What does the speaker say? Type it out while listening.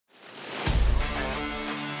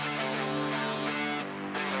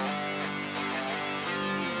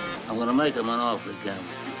I'm gonna make him an offer again.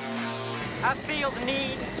 I feel the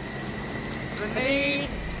need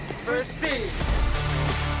for speed.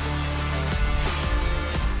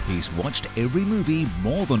 He's watched every movie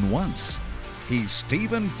more than once. He's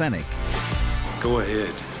Stephen Fennick. Go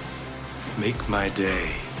ahead. Make my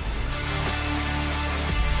day.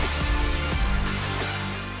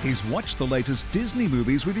 He's watched the latest Disney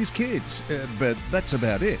movies with his kids, but that's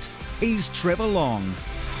about it. He's Trevor Long.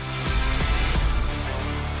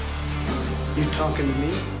 You talking to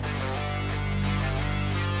me?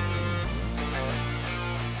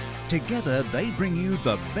 Together, they bring you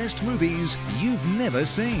the best movies you've never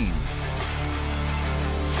seen.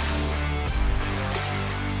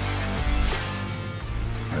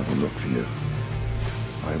 I will look for you.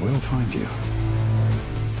 I will find you.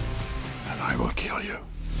 And I will kill you.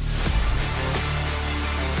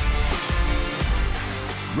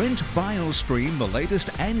 Rent, buy or stream the latest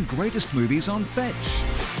and greatest movies on Fetch.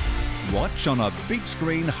 Watch on a big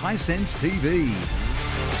screen Hisense TV.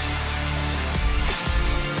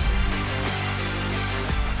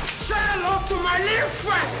 Say hello to my little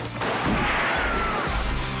friend.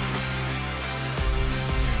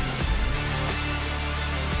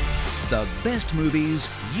 The best movies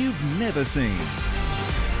you've never seen.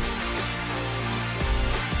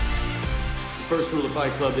 The first rule of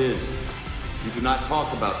Fight Club is you do not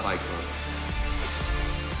talk about Fight Club.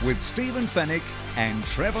 With Stephen Fennick and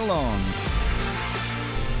Trevor Long.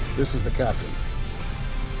 This is the captain.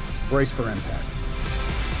 Brace for impact.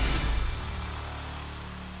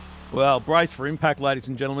 Well, brace for impact, ladies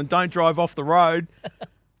and gentlemen. Don't drive off the road.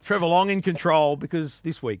 Trevor Long in control, because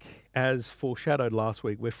this week, as foreshadowed last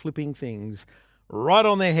week, we're flipping things right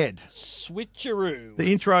on their head. Switcheroo.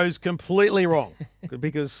 The intro's completely wrong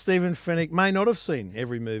because Stephen Fennick may not have seen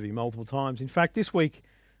every movie multiple times. In fact, this week,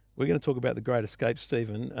 we're going to talk about The Great Escape,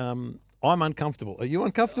 Stephen. I'm uncomfortable. Are you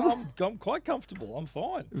uncomfortable? I'm quite comfortable. I'm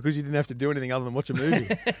fine. Because you didn't have to do anything other than watch a movie.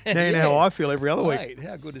 Now you know how I feel every other week. Wait,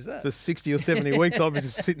 how good is that? For 60 or 70 weeks, I've been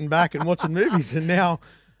just sitting back and watching movies, and now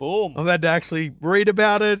Boom. I've had to actually read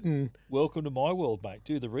about it. And Welcome to my world, mate.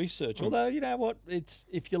 Do the research. Although, you know what? It's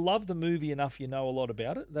if you love the movie enough, you know a lot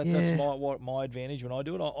about it. That's my advantage when I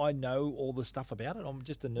do it. I know all the stuff about it. I'm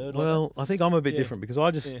just a nerd. Well, I think I'm a bit different because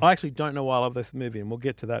I actually don't know why I love this movie, and we'll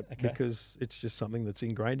get to that because it's just something that's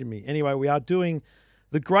ingrained in me. Anyway, we are doing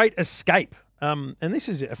The Great Escape, and this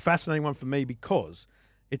is a fascinating one for me because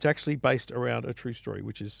it's actually based around a true story,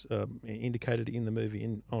 which is indicated in the movie.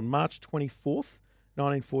 On March 24th,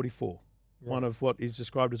 1944, one of what is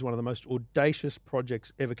described as one of the most audacious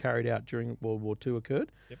projects ever carried out during World War II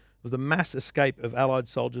occurred. It was the mass escape of Allied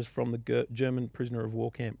soldiers from the German prisoner of war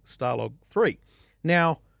camp Stalag 3.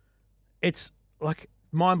 Now, it's like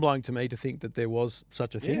mind-blowing to me to think that there was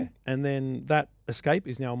such a thing. And then that escape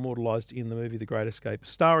is now immortalised in the movie The Great Escape,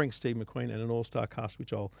 starring Steve McQueen and an all-star cast,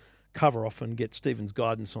 which I'll cover off and get Stephen's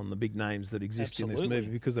guidance on the big names that exist in this movie,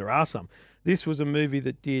 because there are some. This was a movie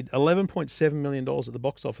that did $11.7 million at the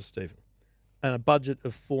box office, Stephen, and a budget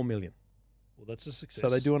of $4 million. Well, that's a success. So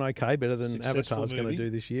they're doing okay, better than Avatar's going to do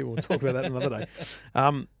this year. We'll talk about that another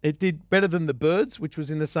day. It did better than The Birds, which was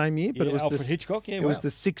in the same year, but it was Alfred Hitchcock. Yeah, it was the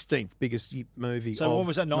 16th biggest movie. So of what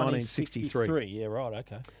was that? 1963. Yeah, right.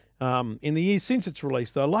 Okay. In the years since its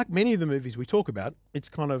release, though, like many of the movies we talk about, it's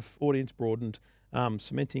kind of audience broadened,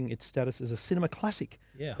 cementing its status as a cinema classic.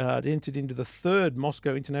 Yeah. It entered into the 3rd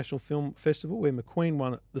Moscow International Film Festival, where McQueen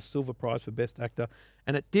won the Silver Prize for Best Actor,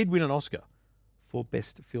 and it did win an Oscar for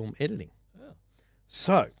Best Film Editing. Oh.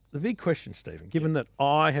 So, the big question, Stephen, given that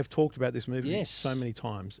I have talked about this movie so many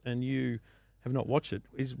times and you have not watched it,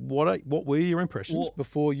 is what were your impressions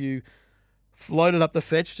before you loaded up the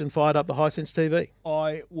Fetched and fired up the Hisense TV?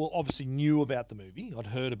 I obviously knew about the movie. I'd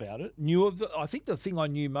heard about it. I think the thing I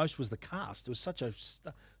knew most was the cast. It was such a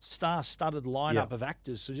star-studded lineup of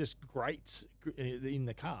actors, so just greats in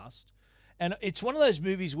the cast. And it's one of those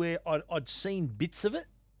movies where I'd seen bits of it,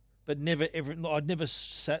 but I'd never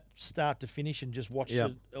sat start to finish and just watched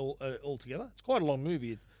it all together. It's quite a long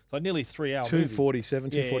movie. It's like nearly 3 hour 247,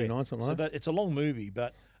 movie. 249, something like that. It's a long movie,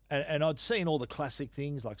 but and I'd seen all the classic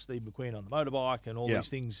things like Steve McQueen on the motorbike and all these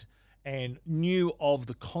things, and knew of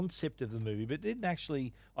the concept of the movie, but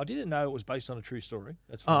I didn't know it was based on a true story.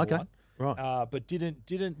 That's one. Right. But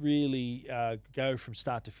didn't really go from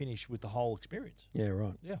start to finish with the whole experience. Yeah,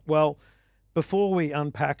 right. Yeah. Well, before we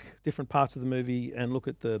unpack different parts of the movie and look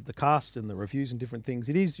at the cast and the reviews and different things,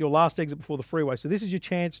 it is your last exit before the freeway. So this is your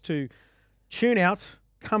chance to tune out,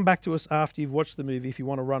 come back to us after you've watched the movie if you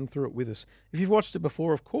want to run through it with us. If you've watched it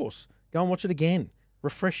before, of course, go and watch it again.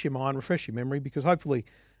 Refresh your mind, refresh your memory, because hopefully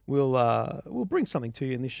we'll bring something to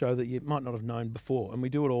you in this show that you might not have known before. And we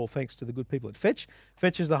do it all thanks to the good people at Fetch.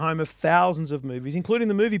 Fetch is the home of thousands of movies, including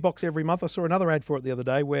the movie box every month. I saw another ad for it the other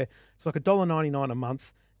day where it's like $1.99 a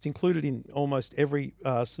month. It's included in almost every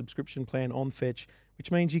subscription plan on Fetch,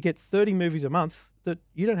 which means you get 30 movies a month that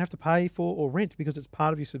you don't have to pay for or rent because it's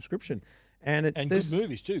part of your subscription. And good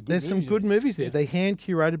movies too. There's some good movies there. They're hand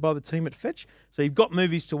curated by the team at Fetch. So you've got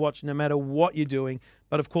movies to watch no matter what you're doing.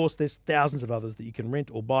 But of course, there's thousands of others that you can rent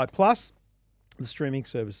or buy. Plus, the streaming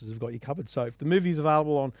services have got you covered. So if the movie is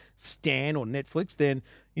available on Stan or Netflix, then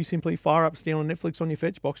you simply fire up Stan or Netflix on your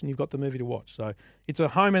Fetch box and you've got the movie to watch. So it's a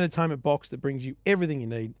home entertainment box that brings you everything you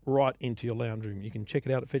need right into your lounge room. You can check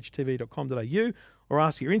it out at fetchtv.com.au or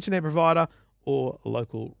ask your internet provider or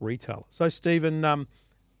local retailer. So, Stephen,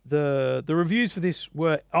 the reviews for this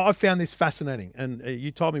I found this fascinating, and you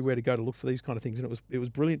told me where to go to look for these kind of things, and it was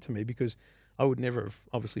brilliant to me because I would never have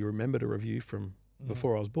obviously remembered a review from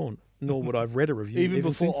before I was born, nor would I've read a review even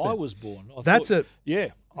before since then. I was born. That's it. Yeah,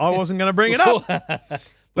 I wasn't going to bring it up.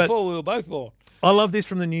 Before we were both born. I love this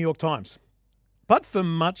from the New York Times. But for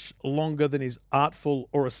much longer than is artful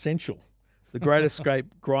or essential, The Great Escape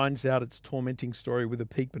grinds out its tormenting story with a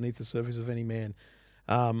peek beneath the surface of any man.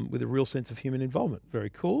 With a real sense of human involvement. Very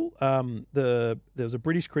cool. There was a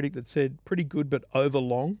British critic that said, pretty good but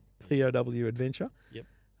overlong, POW adventure. Yep.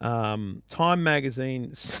 Time magazine,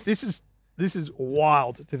 this is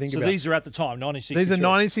wild to think about. So these are at the time, 1963. These are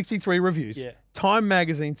 1963 reviews. Yeah. Time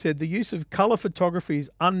magazine said the use of colour photography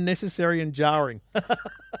is unnecessary and jarring.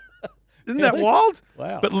 Isn't that wild?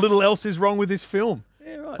 Wow. But little else is wrong with this film.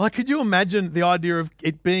 Yeah, right. Like, could you imagine the idea of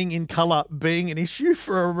it being in colour being an issue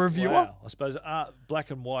for a reviewer? Wow. I suppose black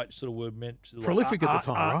and white sort of were meant to Prolific at the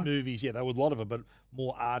time, art right? movies. Yeah, there were a lot of them, but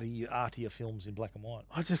more artier films in black and white.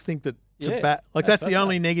 I just think that Yeah, that's the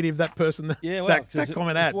only negative that person that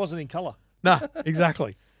comment had. It wasn't in colour. No,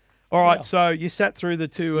 exactly. All right, Wow. so you sat through the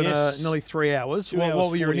two and Yes. nearly 3 hours. 2 What hours,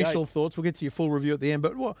 were your 48. initial thoughts? We'll get to your full review at the end.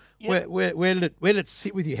 But Yeah. where did it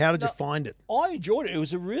sit with you? How did you find it? I enjoyed it. It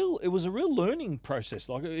was a real learning process.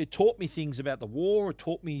 Like, it taught me things about the war. It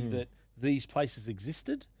taught me that these places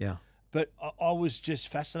existed. Yeah. But I was just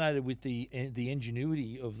fascinated with the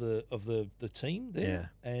ingenuity of the team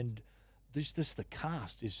there. Yeah. And the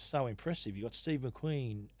cast is so impressive. You got Steve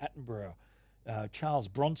McQueen, Attenborough, Charles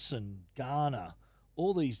Bronson, Garner.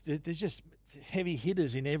 All these, they're just heavy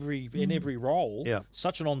hitters in every role. Yeah.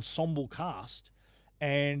 Such an ensemble cast.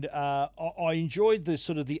 And I enjoyed the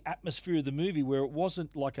sort of the atmosphere of the movie where it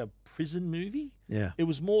wasn't like a prison movie. Yeah. It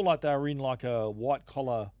was more like they were in like a white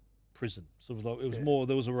collar prison. Sort of, it was more,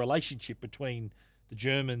 there was a relationship between the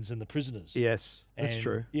Germans and the prisoners. Yes, that's And,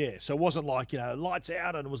 true. Yeah, so it wasn't like, lights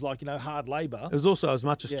out and it was like, hard labour. It was also as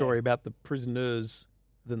much a story about the prisoners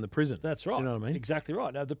than the prison. That's right. Do you know what I mean? Exactly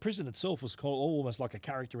right. Now, the prison itself was called almost like a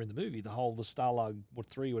character in the movie, the Stalag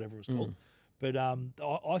 3, whatever it was called. But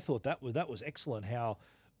I thought that was excellent how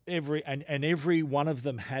every one of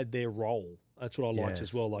them had their role. That's what I liked Yes.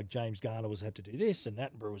 as well. Like James Garner had to do this, and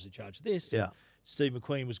Attenborough was in charge of this. Yeah. And Steve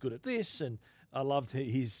McQueen was good at this, and I loved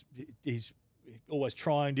he's always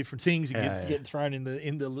trying different things and getting thrown in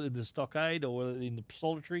the stockade or in the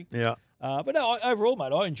solitary. Yeah. But no, overall,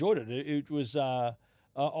 mate, I enjoyed it. It was.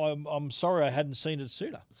 I'm sorry I hadn't seen it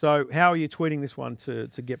sooner. So how are you tweeting this one to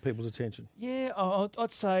get people's attention? Yeah,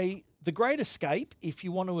 I'd say The Great Escape, if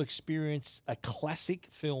you want to experience a classic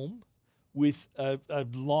film with a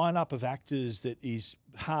lineup of actors that is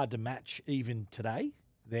hard to match even today,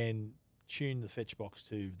 then tune the Fetch box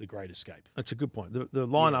to The Great Escape. That's a good point. The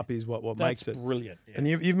lineup is what makes That's it brilliant. Yeah. And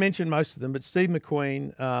you've mentioned most of them, but Steve McQueen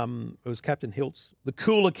it was Captain Hiltz, the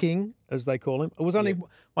Cooler King, as they call him. It was only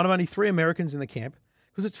one of only 3 Americans in the camp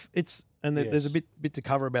because it's there's a bit to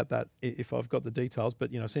cover about that if I've got the details.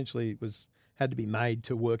 But essentially it had to be made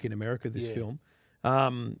to work in America. This film,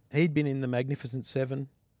 he'd been in The Magnificent Seven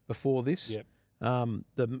before this. Yep.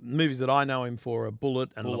 The movies that I know him for are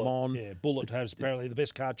Bullet and Le Mans. Yeah, Bullet has apparently the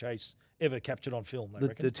best car chase ever captured on film. I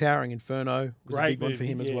reckon. The Towering Inferno was a Great big one for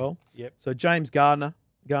movie, him as yeah. well. Yep. So James Garner,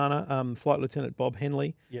 Flight Lieutenant Bob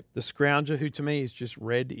Henley, Yep. the Scrounger, who to me is just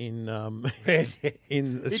red in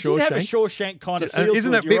in the It did have a Shawshank. Shawshank kind of feel.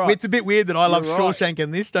 Isn't to that it, you're right. it's a bit weird that I love You're right. Shawshank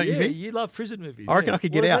in this, don't you Yeah, think? you love prison movies. I reckon yeah. I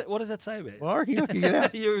could get out. What does that say, man? Well, I reckon I could get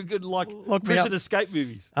out. You're a good Lock me prison up. escape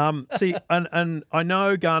movies. See, and I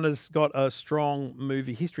know Garner's got a strong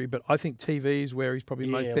movie history, but I think TV is where he's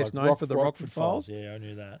probably best known for the Rockford Files. Yeah, I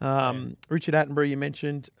knew that. Richard Attenborough, you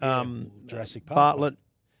mentioned. Jurassic Park. Bartlett.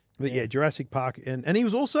 But Jurassic Park. And he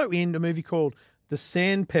was also in a movie called The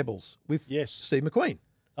Sand Pebbles with Steve McQueen.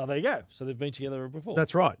 Oh, there you go. So they've been together before.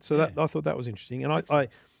 That's right. So I thought that was interesting. And I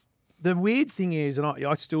the weird thing is, and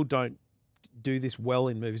I still don't do this well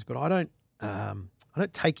in movies, but I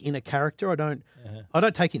don't take in a character. I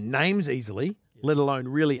don't take in names easily, let alone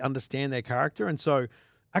really understand their character. And so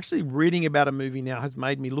actually reading about a movie now has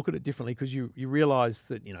made me look at it differently, because you realize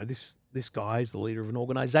that, this guy is the leader of an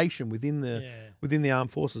organization within the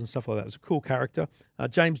armed forces and stuff like that. It's a cool character.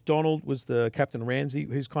 James Donald was the Captain Ramsey,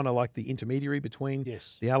 who's kind of like the intermediary between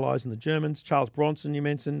the Allies and the Germans. Charles Bronson, you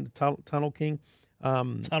mentioned, the Tunnel King.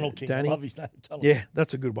 Tunnel King, Danny. I love his name. Tunnel Yeah, King.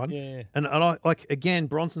 that's a good one. Yeah. And I again,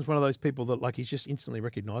 Bronson's one of those people that he's just instantly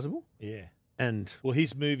recognizable. Yeah. And well,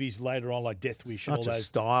 his movies later on, like Death Wish, and all such a those,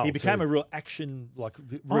 style he became too. a real action, like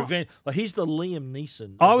revenge. Like he's the Liam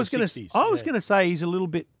Neeson. I of was the gonna 60s. gonna say he's a little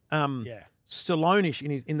bit Stallone-ish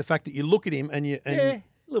in the fact that you look at him and you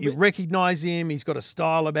recognize him. He's got a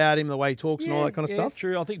style about him, the way he talks and all that kind of stuff.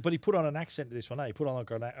 True, I think, but he put on an accent to this one. He put on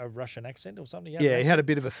like a Russian accent or something. He had a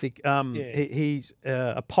bit of a thick. He's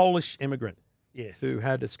a Polish immigrant. Yes. Who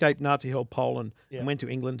had escaped Nazi-held Poland and went to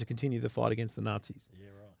England to continue the fight against the Nazis. Yeah, right.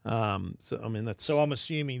 So I'm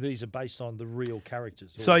assuming these are based on the real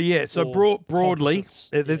characters. Broadly,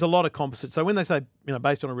 there's a lot of composites. So when they say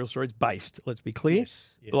based on a real story, it's based. Let's be clear. Yes.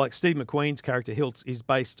 Yeah. But like Steve McQueen's character Hiltz is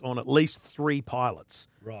based on at least 3 pilots.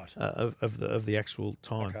 Right. Of the actual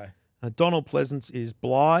time. Okay. Donald Pleasance is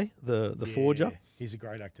Bly, the forger. He's a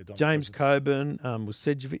great actor. Donald James Pleasance. Coburn was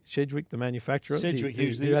Sedgwick, the manufacturer. Sedgwick, who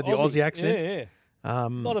had the Aussie accent. Yeah.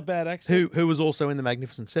 Not a bad accent. Who was also in the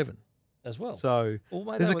Magnificent Seven as well. So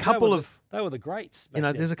mate, there's a couple of they were the greats. back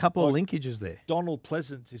then. there's a couple of linkages there. Donald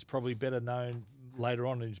Pleasance is probably better known later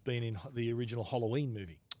on, who's been in the original Halloween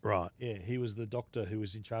movie. Right. Yeah, he was the doctor who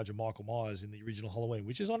was in charge of Michael Myers in the original Halloween,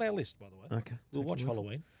 which is on our list, by the way. Okay. We'll watch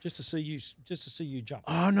Halloween just to see you jump.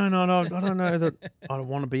 Oh no! I don't know that I don't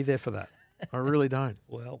want to be there for that. I really don't.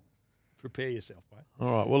 Well, prepare yourself, mate.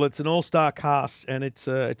 All right. Well, it's an all-star cast and it's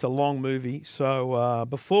a long movie. So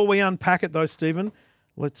before we unpack it, though, Stephen,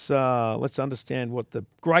 let's understand what the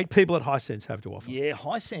great people at Hisense have to offer. Yeah,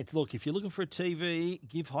 Hisense. Look, if you're looking for a TV,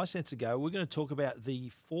 give Hisense a go. We're going to talk about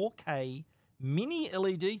the 4K Mini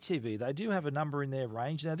LED TV. They do have a number in their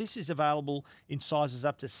range. Now, this is available in sizes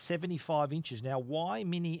up to 75 inches. Now, why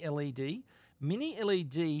Mini LED? Mini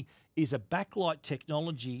LED is a backlight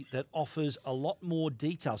technology that offers a lot more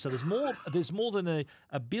detail. So there's more than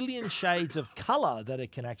a billion shades of color that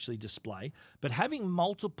it can actually display. But having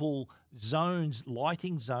multiple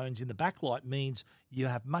lighting zones in the backlight means you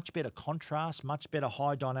have much better contrast, much better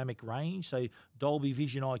high dynamic range. So Dolby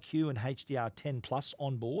Vision IQ and HDR10 Plus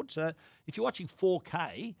on board. So if you're watching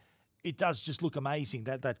 4K, it does just look amazing,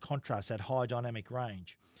 that contrast, that high dynamic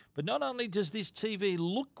range. But not only does this TV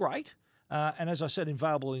look great, and as I said,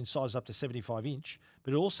 available in size up to 75 inch,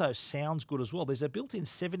 but it also sounds good as well. There's a built-in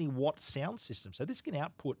 70-watt sound system. So this can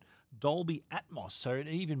output Dolby Atmos, so an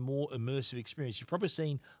even more immersive experience. You've probably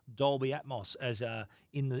seen Dolby Atmos as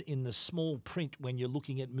in the small print when you're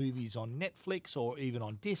looking at movies on Netflix or even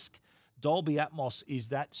on disc. Dolby Atmos is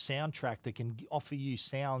that soundtrack that can offer you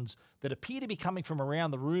sounds that appear to be coming from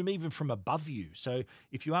around the room, even from above you. So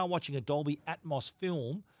if you are watching a Dolby Atmos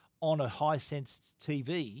film on a Hisense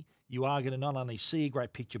TV, you are going to not only see a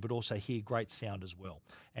great picture, but also hear great sound as well.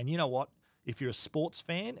 And you know what? If you're a sports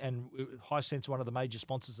fan, and Hisense, one of the major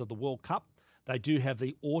sponsors of the World Cup, they do have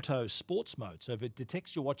the auto sports mode. So if it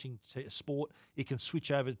detects you're watching sport, it can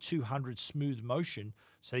switch over to 200 smooth motion,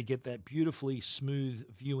 so you get that beautifully smooth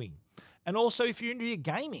viewing. And also, if you're into your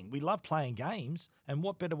gaming, we love playing games, and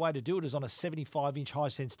what better way to do it is on a 75-inch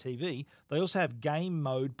Hisense TV. They also have Game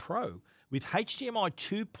Mode Pro with HDMI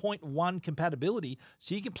 2.1 compatibility,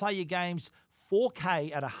 so you can play your games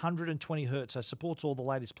 4K at 120 hertz, so supports all the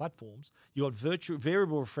latest platforms. You got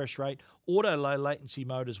variable refresh rate, auto low latency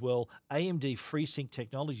mode as well, AMD FreeSync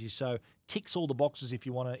technology, so ticks all the boxes if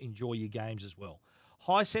you want to enjoy your games as well.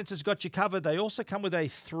 Hisense has got you covered. They also come with a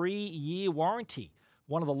 3-year warranty,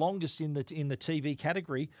 one of the longest in the TV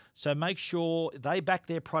category. So make sure they back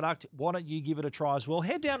their product. Why don't you give it a try as well?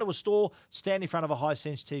 Head down to a store, stand in front of a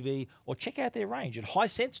Hisense TV, or check out their range at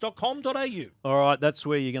hisense.com.au. All right, that's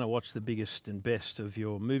where you're going to watch the biggest and best of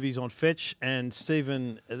your movies on Fetch. And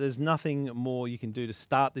Stephen, there's nothing more you can do to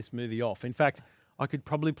start this movie off. In fact, I could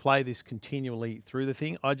probably play this continually through the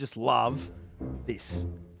thing. I just love this.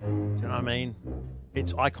 Do you know what I mean?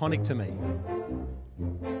 It's iconic to me.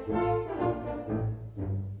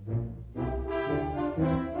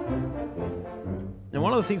 And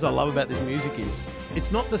one of the things I love about this music is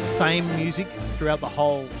it's not the same music throughout the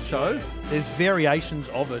whole show. There's variations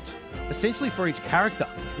of it, essentially for each character.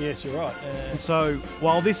 Yes, you're right. And so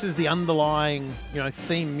while this is the underlying,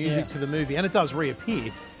 theme music to the movie, and it does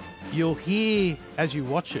reappear, you'll hear as you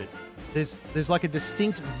watch it there's like a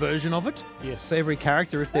distinct version of it Yes. for every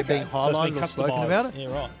character if they're being So it's been highlighted or spoken customised. about it. Yeah,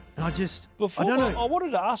 right. And I just, Before, I don't know. I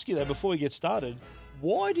wanted to ask you though before we get started.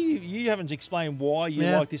 Why do you haven't explained why you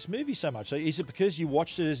Yeah. like this movie so much? So is it because you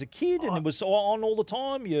watched it as a kid and it was on all the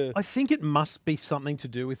time? You I think it must be something to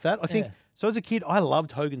do with that. I think Yeah. so. As a kid, I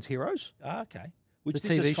loved Hogan's Heroes, okay. Which the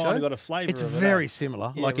this TV has show. kind of got a flavour. It's of it, very eh?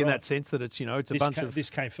 similar, Yeah, like in right. that sense that it's it's a This bunch ca- of. this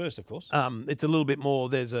came first, of course. It's a little bit more.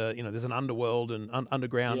 There's there's an underworld and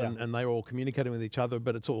underground, Yeah. and they're all communicating with each other.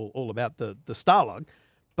 But it's all about the Starlug.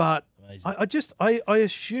 But Amazing. I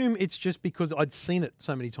assume it's just because I'd seen it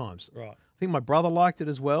so many times. Right. I think my brother liked it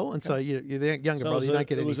as well, and so you're the younger brother, you don't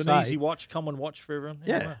get it any was an say. easy watch, common watch for everyone.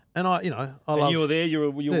 Yeah, right. and I And love. you were there. You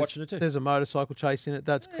were there's- watching it too. There's a motorcycle chase in it.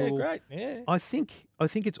 That's Yeah, cool. great. Yeah. I think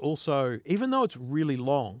it's also, even though it's really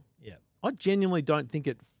long, Yeah. I genuinely don't think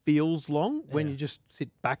it feels long when Yeah. you just sit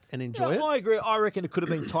back and enjoy No, it. I agree. I reckon it could have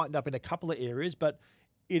been tightened up in a couple of areas, but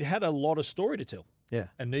it had a lot of story to tell Yeah,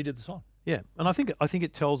 and needed the time. yeah, and I think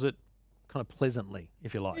it tells it kind of pleasantly,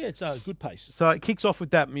 if you like. Yeah, it's a good pace. So it kicks off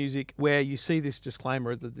with that music where you see this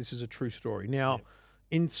disclaimer that this is a true story. Now,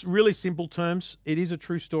 in really simple terms, it is a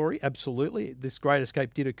true story. Absolutely, this great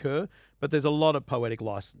escape did occur, but there's a lot of poetic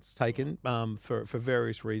license taken for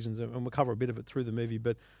various reasons, and we'll cover a bit of it through the movie.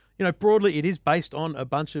 But broadly, it is based on a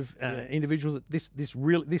bunch of individuals. That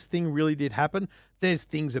this thing really did happen. There's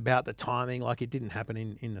things about the timing, like it didn't happen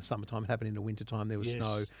in the summertime; it happened in the wintertime. There was Yes.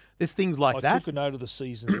 snow. There's things like I that. took a note of the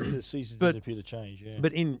season. The season But- didn't appear to change. Yeah.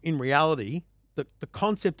 But in reality, the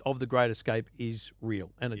concept of the Great Escape is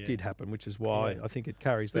real, and it did happen, which is why Yeah. I think it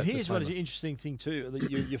carries that. But here's what is disclaimer. an interesting thing too.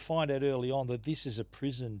 That you find out early on that this is a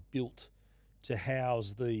prison built to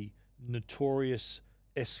house the notorious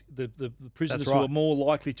the prisoners who right. are more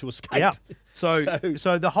likely to escape. Yeah. So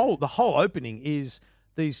the whole opening is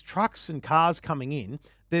these trucks and cars coming in.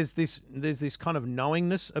 There's this kind of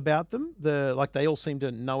knowingness about them. Like they all seem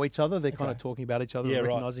to know each other. They're kind of talking about each other, Yeah, and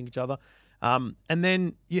right. recognizing each other. And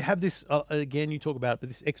then you have this again. You talk about it, but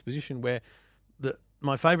this exposition where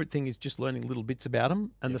my favorite thing is just learning little bits about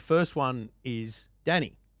them. And the first one is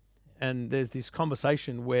Danny, and there's this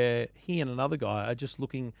conversation where he and another guy are just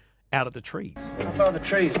looking out at the trees. How far are the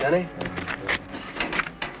trees, Danny?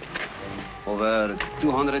 Over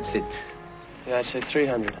 200 feet. Yeah, I'd say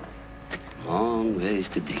 300. Long ways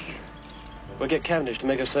to dig. We'll get Cavendish to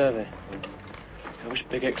make a survey. I wish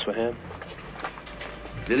Big X were here.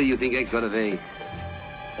 Billy, you think X got away?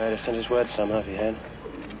 I'd have sent his word somehow if he had.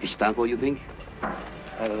 Gestapo, you think?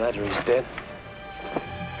 Either that or he's dead.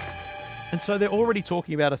 And so they're already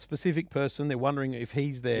talking about a specific person. They're wondering if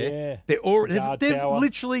he's there. Yeah. They've tower.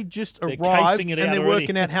 literally just They're arrived casing it and out they're already.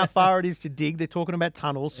 working out how far it is to dig. They're talking about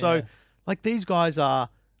tunnels. So, Yeah. like, these guys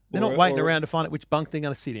they're not waiting around to find out which bunk they're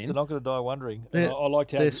going to sit in. They're not going to die wondering. They're- And I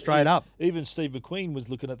liked how they're straight up. Even Steve McQueen was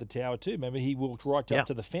looking at the tower too. Remember, he walked right Yeah. up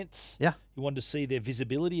to the fence. Yeah. He wanted to see their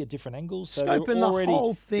visibility at different angles. So Scoping they're the already,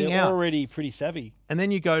 whole thing they're out. already pretty savvy. And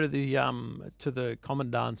then you go to the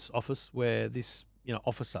commandant's office where this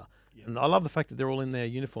officer. And I love the fact that they're all in their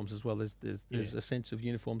uniforms as well. There's a sense of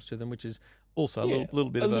uniforms to them, which is also a little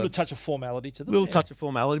bit of little touch of formality to them. little yeah. touch of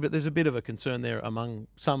formality, but there's a bit of a concern there among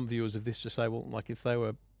some viewers of this to say, well, like if they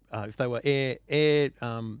were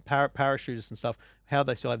parachutists and stuff, how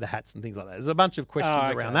they still have the hats and things like that. There's a bunch of questions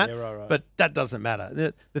okay. around that, Yeah, right. but that doesn't matter.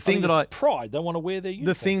 The I thing think that it's pride. They want to wear their uniform.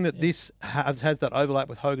 the thing that this has that overlap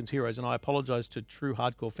with Hogan's Heroes, and I apologise to true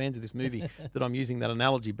hardcore fans of this movie that I'm using that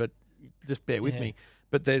analogy, but just bear with me.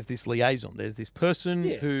 But there's this liaison. There's this person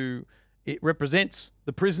who it represents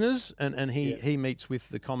the prisoners, and he meets with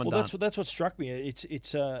the commandant. Well, that's what struck me.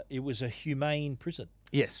 It was a humane prison.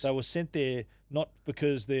 Yes. They were sent there not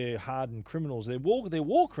because they're hardened criminals. They're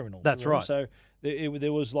war criminals. That's right. So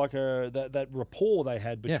there was like that rapport they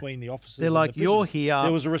had between the officers. They're and like, the you're prisoners. here.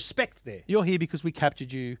 There was a respect there. You're here because we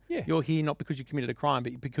captured you. Yeah. You're here not because you committed a crime,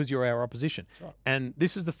 but because you're our opposition. Right. And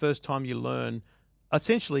this is the first time you learn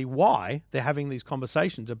essentially why they're having these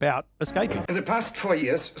conversations about escaping. In the past 4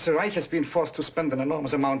 years, the Reich has been forced to spend an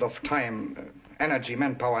enormous amount of time, energy,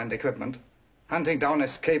 manpower, and equipment hunting down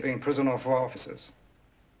escaping prisoner of war officers.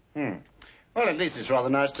 Well, at least it's rather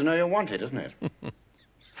nice to know you're wanted, isn't it?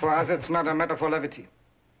 For us, it's not a matter for levity.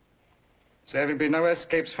 There will be no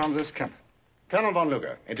escapes from this camp. Colonel von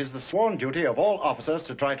Luger, it is the sworn duty of all officers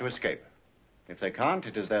to try to escape. If they can't,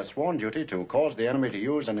 it is their sworn duty to cause the enemy to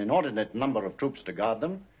use an inordinate number of troops to guard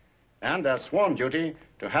them, and their sworn duty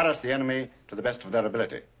to harass the enemy to the best of their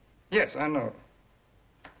ability. Yes, I know.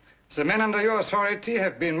 The men under your authority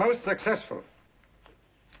have been most successful.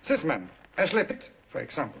 This man, Ashley Pitt, for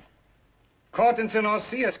example. Caught in the North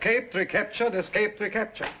Sea, escaped, recaptured, escaped,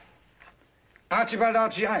 recaptured. Archibald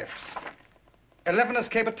R.G. Ives. 11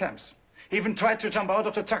 escape attempts. even tried to jump out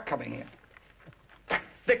of the truck coming here.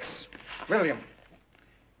 Dix, William,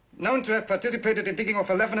 known to have participated in digging of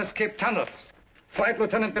 11 escape tunnels. Flight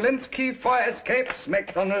Lieutenant Belinsky, 4 escapes,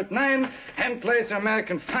 MacDonald 9, Handlaser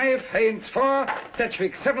American 5, Haynes 4,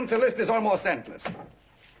 Sedgwick 7. The list is almost endless.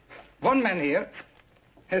 One man here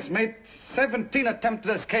has made 17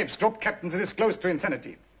 attempted escapes. Group captains, this is close to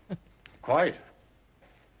insanity. Quite.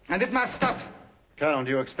 And it must stop. Colonel,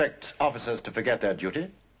 do you expect officers to forget their duty?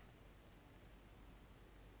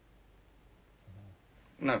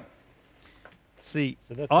 No. See,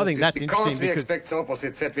 I think that's because interesting we because expect the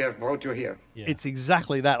opposite that we have brought you here. it's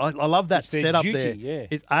exactly that. I love that It's their setup duty, there. yeah.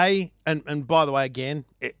 It's and by the way, again,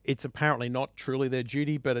 it's apparently not truly their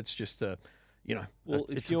duty, but it's just Well,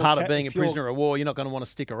 if it's a you're part of ca- being a if you're- presioner of war. You're not going to want to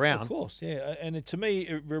stick around. Of course, yeah. And to me,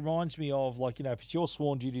 it reminds me of, like, if it's your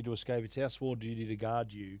sworn duty to escape, it's our sworn duty to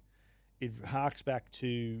guard you. It harks back to,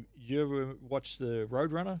 you ever watch the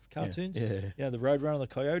Roadrunner cartoons? Yeah. The Roadrunner and the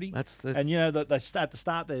Coyote. That's and they start at the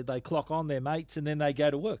start, they clock on their mates, and then they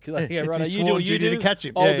go to work. They go, It's right, his you do sworn what you duty do. to catch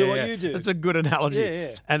him. I'll do what you do. That's a good analogy.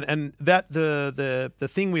 Yeah. And that the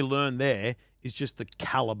thing we learn there is just the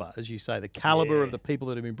caliber, as you say, the caliber of the people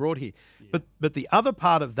that have been brought here. Yeah. But the other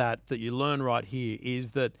part of that you learn right here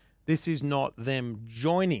is that this is not them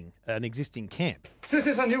joining an existing camp. This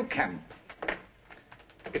is a new camp.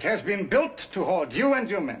 It has been built to hold you and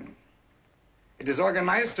your men. It is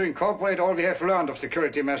organized to incorporate all we have learned of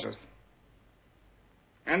security measures.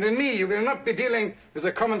 And in me, you will not be dealing with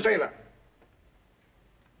a common jailer,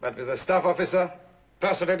 but with a staff officer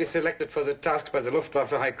personally selected for the task by the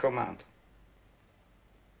Luftwaffe High Command.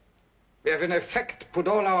 We have in effect put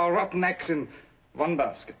all our rotten eggs in one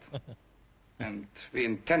basket. And we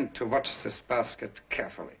intend to watch this basket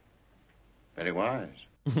carefully. Very wise.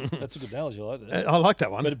 That's a good analogy. I like that. I like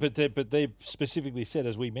that one. But they specifically said,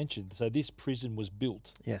 as we mentioned, so this prison was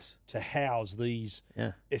built to house these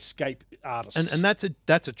escape artists. And that's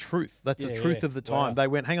a truth. That's the truth of the time. Wow. They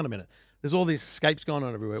went, hang on a minute. There's all these escapes going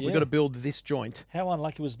on everywhere. We've got to build this joint. How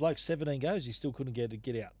unlucky was the bloke? 17 goes, he still couldn't get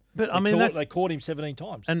out. But they caught him 17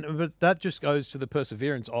 times. But that just goes to the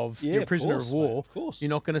perseverance of your prisoner of war. Of course. You're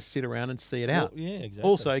not going to sit around and see it out. Yeah, exactly.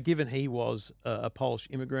 Also, given he was a Polish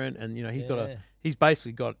immigrant, and he's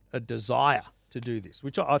basically got a desire to do this,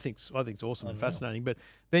 which I think's awesome and fascinating. But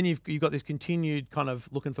then you've got this continued kind of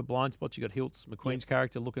looking for blind spots. You got Hiltz, McQueen's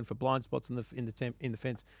character, looking for blind spots in the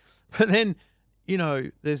fence. But then,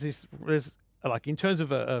 there's like in terms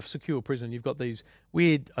of a secure prison, you've got these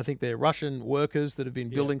weird, I think they're Russian workers that have been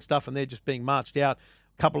building stuff, and they're just being marched out.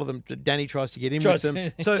 A couple of them, Danny tries to get in with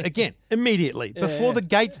them. So again, immediately before the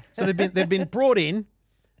gates, so they've been brought in.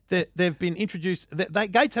 They've been introduced. The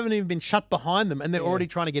gates haven't even been shut behind them, and they're already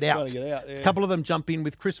trying to get out. A couple of them jump in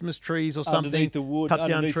with Christmas trees or something. Underneath the wood, cut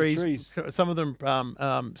down underneath the trees. Some of them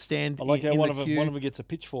stand. I like how in one the of queue. them gets a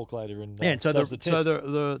pitchfork later and and so does the test.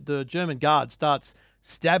 the German guard starts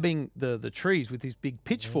stabbing the trees with his big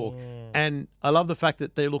pitchfork, and I love the fact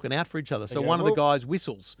that they're looking out for each other. So one of the guys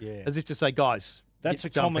whistles as if to say, "Guys." That's a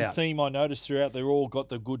common theme I noticed throughout. They're all got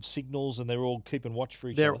the good signals, and they're all keeping watch for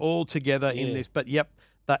each other. They're all together in this. But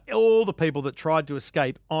all the people that tried to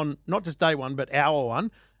escape on not just day one, but hour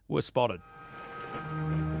one, were spotted.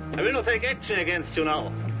 I will not take action against you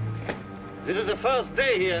now. This is the first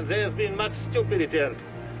day here, and there has been much stupidity and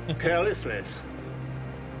carelessness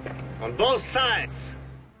on both sides.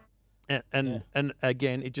 And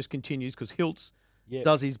again, it just continues because Hiltz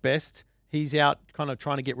does his best. He's out kind of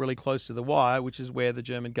trying to get really close to the wire, which is where the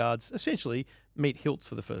German guards essentially meet Hiltz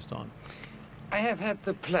for the first time. I have had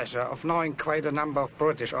the pleasure of knowing quite a number of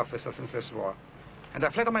British officers in this war, and I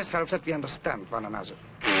flatter myself that we understand one another.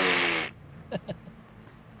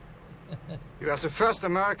 You are the first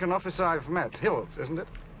American officer I've met. Hiltz, isn't it?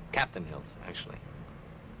 Captain Hiltz, actually.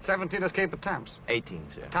 17 escape attempts. 18,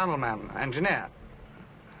 sir. Tunnelman, engineer.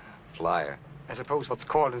 Flyer. I suppose what's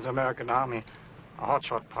called in the American Army a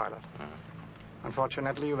hotshot pilot.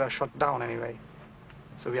 Unfortunately, you were shot down anyway.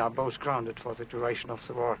 So we are both grounded for the duration of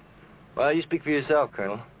the war. Well, you speak for yourself,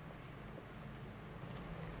 Colonel.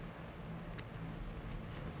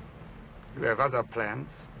 You have other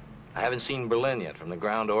plans? I haven't seen Berlin yet, from the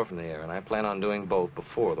ground or from the air, and I plan on doing both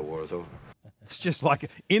before the war is over. It's just like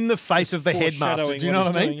in the face of the headmaster. Do you know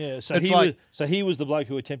what I mean? Yeah. So he was the bloke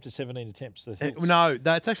who attempted 17 attempts. No,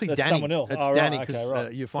 that's actually That's Danny. someone else. It's Oh, Danny right, because okay,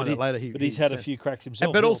 right. you find But out later. But he's had a few cracks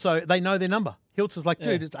himself. But Hiltz. also, they know their number. Hiltz is like,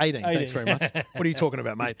 dude, it's 18. 18. Thanks very much. What are you talking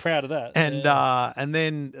about, mate? He's proud of that. And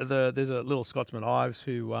then there's a little Scotsman, Ives,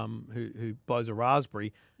 who blows a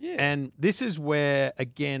raspberry. Yeah. And this is where,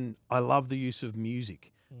 again, I love the use of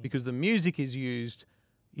music because the music is used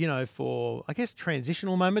for, I guess,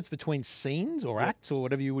 transitional moments between scenes or acts or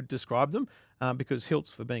whatever you would describe them, because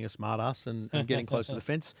Hiltz, for being a smartass and getting close to the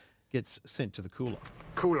fence, gets sent to the cooler.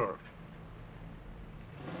 Cooler.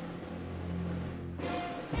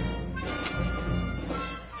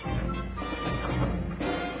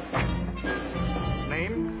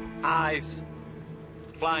 Name? Eyes.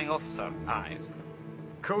 Flying officer, eyes.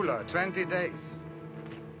 Cooler, 20 days.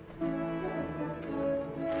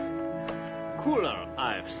 Cooler,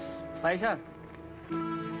 Ives. Pleasure.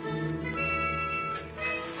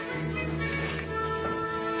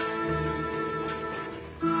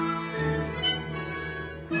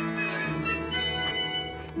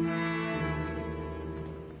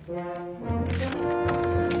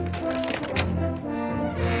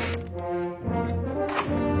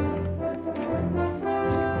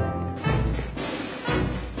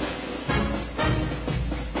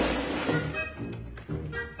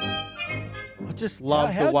 I just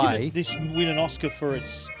love the way this win an Oscar for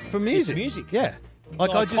its music. music, Yeah. It's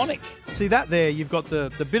Like I iconic. just see that there. You've got the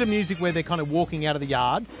bit of music where they're kind of walking out of the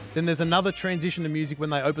yard. Then there's another transition to music when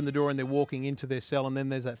they open the door and they're walking into their cell. And then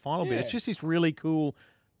there's that final bit. Yeah. It's just this really cool.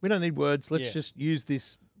 We don't need words. Let's Yeah. just use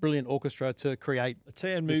this brilliant orchestra to create A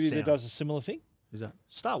TN this movie that sound. does a similar thing. Is that?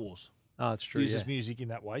 Star Wars. Oh, it's true. Uses Yeah. music in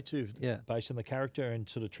that way too. Yeah. Based on the character and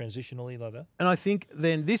sort of transitionally like that. And I think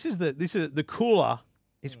then this is the cooler.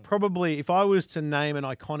 It's probably, if I was to name an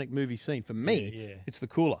iconic movie scene for me, Yeah. it's the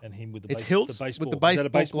cooler. And him with the it's base- Hiltz the baseball. with the Is that a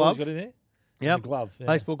baseball baseball he's glove. got in there? Yeah, The glove. Yeah.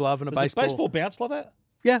 baseball glove and a Does baseball. the baseball bounce like that?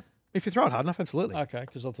 Yeah, if you throw it hard enough, absolutely. Okay,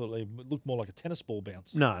 because I thought it looked more like a tennis ball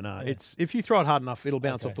bounce. No, it's if you throw it hard enough, it'll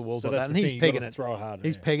bounce Okay. off the walls So like that. that's And the he's thing, you gotta pegging it. throw it hard,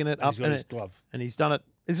 He's yeah. pegging it And up, he's got and his glove. and he's done it.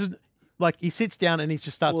 This is like he sits down and he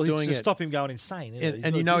just starts Well, doing to it. stop him going insane. Yeah,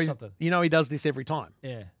 and you know he does this every time.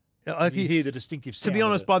 Yeah. Like You hear the distinctive To sound be of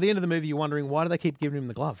honest, it. by the end of the movie, you're wondering why do they keep giving him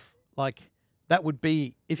the glove? Like that would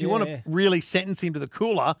be if you want Yeah. to really sentence him to the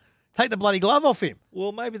cooler, take the bloody glove off him.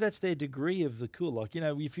 Well, maybe that's their degree of the cool. Like,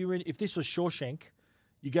 if this was Shawshank,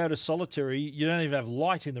 you go to solitary, you don't even have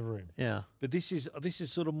light in the room. Yeah. But this is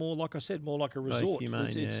sort of more, like I said, more like a resort.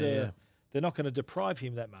 humane, It's, yeah. They're not going to deprive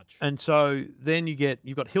him that much. And so then you've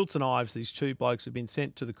got Hiltz and Ives, these two blokes who've been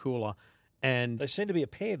sent to the cooler, and They seem to be a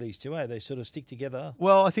pair, these two, eh? They sort of stick together.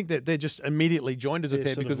 well, I think that they're just immediately joined as a They're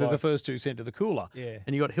pair sort of because they're the like- first two sent to the cooler. Yeah.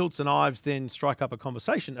 And you got Hiltz and Ives then strike up a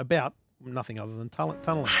conversation about nothing other than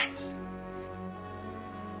tunneling.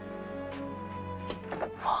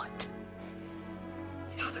 What?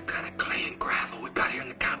 You know the kind of clay and gravel we've got here in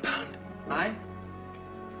the compound? Aye?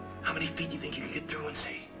 How many feet do you think you could get through in,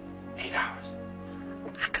 say, 8 hours?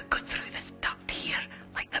 I could go through this duct here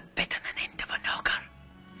like the bit on an end of an auger.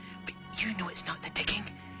 But you know it's not the digging.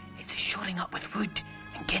 It's the shoring up with wood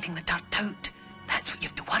and getting the dirt out. That's what you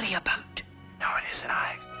have to worry about. No, it isn't,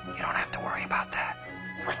 Ives. You don't have to worry about that.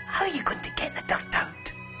 Well, how are you going to get the dirt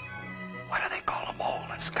out? What do they call a mole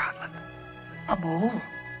in Scotland? A mole?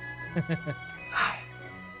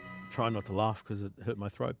 Try not to laugh because it hurt my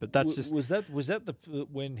throat, but that's just was that the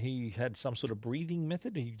when he had some sort of breathing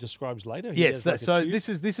method he describes later? He yes. has like a So tube?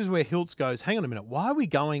 this is where Hiltz goes. Hang on a minute. Why are we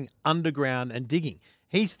going underground and digging?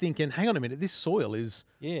 He's thinking, hang on a minute. This soil is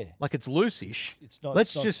like it's loose-ish. It's not-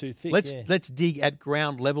 Let's it's not just too thick, let's yeah. let's dig at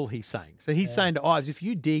ground level. He's saying. So he's saying to Ives, if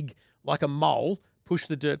you dig like a mole, push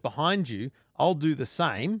the dirt behind you. I'll do the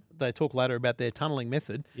same. They talk later about their tunneling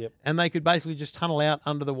method. Yep. And they could basically just tunnel out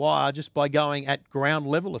under the wire just by going at ground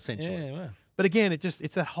level, essentially. Yeah, wow. But again, it's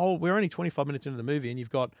that whole. We're only 25 minutes into the movie, and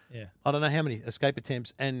you've got I don't know how many escape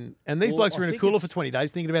attempts, and these Well, blokes are I in a think cooler it's- for 20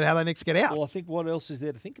 days, thinking about how they next get out. Well, I think what else is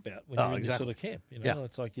there to think about when Oh, you're in exactly. this sort of camp? You know, Yeah.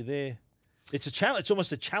 it's like you're there. It's a challenge. It's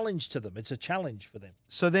almost a challenge to them. It's a challenge for them.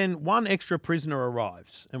 So then one extra prisoner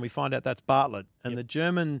arrives, and we find out that's Bartlett, and the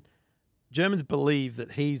Germans believe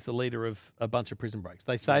that he's the leader of a bunch of prison breaks.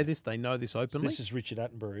 They say this, they know this openly. This is Richard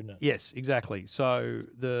Attenborough, isn't it? Yes, exactly. So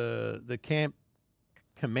the camp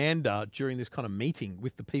commander during this kind of meeting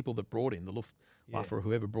with the people that brought him, the Luftwaffe or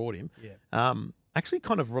whoever brought him, actually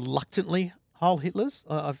kind of reluctantly Heil Hitler's.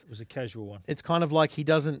 It was a casual one. It's kind of like he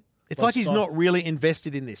doesn't. It's Like like he's sign- not really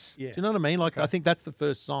invested in this. Yeah. Do you know what I mean? Like I think that's the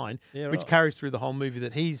first sign, Yeah, which right. carries through the whole movie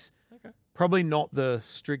that he's probably not the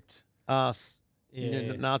strict ass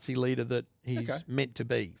Yeah. Nazi leader that he's Okay. meant to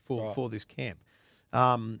be Right. for this camp.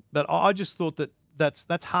 But I just thought that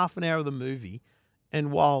that's half an hour of the movie,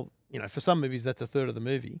 and while for some movies that's a third of the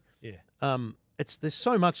movie. Yeah. There's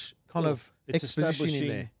so much kind Well, of it's exposition in establishing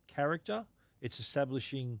there. character. It's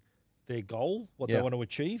establishing their goal, what Yeah. they want to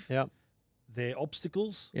achieve. Yeah. Their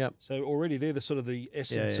obstacles. Yeah. So already they're the sort of the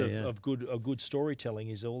essence yeah. of good storytelling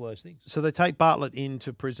is all those things. So they take Bartlett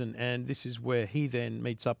into prison, and this is where he then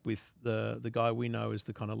meets up with the guy we know as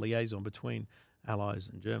the kind of liaison between Allies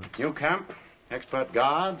and Germans. New camp, expert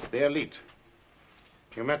guards, the elite.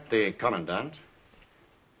 You met the commandant.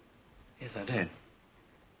 Yes, I did.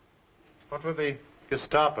 What were the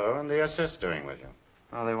Gestapo and the SS doing with you?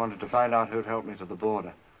 Oh, they wanted to find out who'd help me to the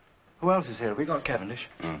border. Who else is here? We got Cavendish.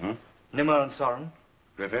 Mm-hmm. Nimmo and Soren.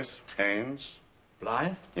 Griffiths, Haynes.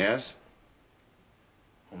 Blythe. Yes?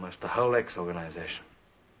 Almost the whole X-organization.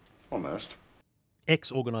 Almost.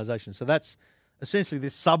 X-organisation. So that's essentially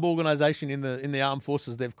this sub-organisation in the armed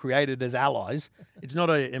forces they've created as allies. It's not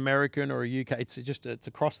an American or a UK. It's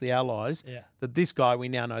across the allies. Yeah. That this guy, we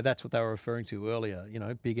now know that's what they were referring to earlier. You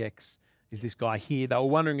know, Big X is this guy here. They were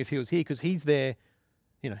wondering if he was here because he's their,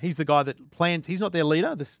 you know, he's the guy that plans. He's not their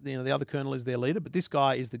leader. The other colonel is their leader, but this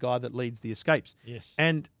guy is the guy that leads the escapes. Yes.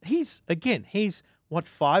 And he's what,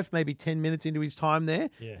 5, maybe 10 minutes into his time there,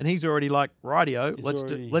 Yeah. and he's already like, rightio,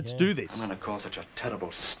 let's do this. I'm going to cause such a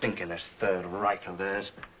terrible stink in this Third Reich of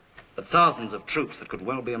theirs. The thousands of troops that could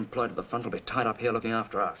well be employed at the front will be tied up here looking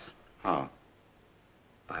after us. How?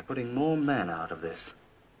 By putting more men out of this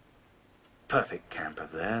perfect camp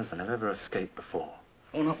of theirs than have ever escaped before.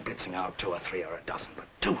 Oh, not blitzing out 2 or 3 or a dozen, but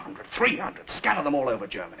 200, 300, scatter them all over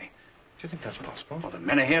Germany. Do you think that's possible? Well, the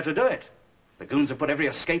men are here to do it. The goons have put every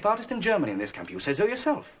escape artist in Germany in this camp. You say so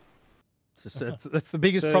yourself. That's the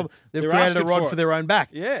biggest So problem. They've they're created a asking rod for for it. their own back.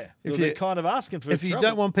 Yeah. If They're you- kind of asking for If you trouble.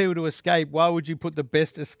 don't want people to escape, why would you put the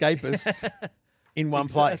best escapists in one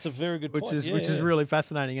place? That's a very good which point. is Yeah, which is yeah. really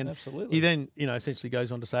fascinating. And Absolutely. he then, essentially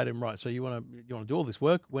goes on to say to him, right, so you want to do all this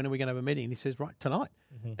work? When are we going to have a meeting? And he says, right, tonight.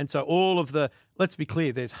 Mm-hmm. And so all of let's be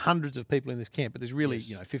clear, there's hundreds of people in this camp, but there's really,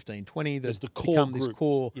 15, 20 that There's the core become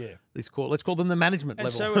group. this core, let's call them the management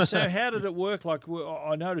And level. so how did it work? Like,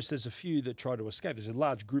 I noticed there's a few that try to escape. There's a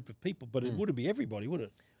large group of people, but it wouldn't be everybody, would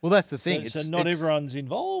it? Well, that's the thing. So not everyone's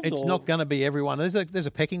involved? It's or? not going to be everyone. There's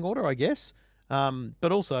a pecking order, I guess.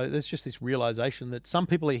 But also, there's just this realization that some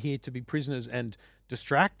people are here to be prisoners and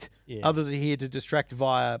distract. Yeah. Others are here to distract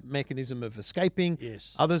via mechanism of escaping.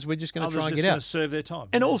 Yes. Others, we're just going to try and just get gonna out. serve their time.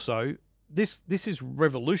 And Yeah. also, this is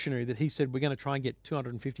revolutionary that he said we're going to try and get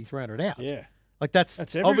 250, 300 out. Yeah. Like that's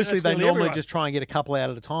obviously that's they nearly normally everyone. just try and get a couple out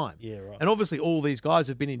at a time. Yeah, right. And obviously all these guys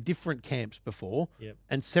have been in different camps before Yep.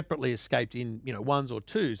 and separately escaped in, ones or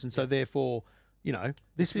twos. And so therefore,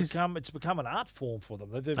 this is It's become an art form for them.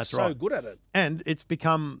 They're That's so right. good at it. and it's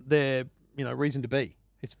become their, reason to be.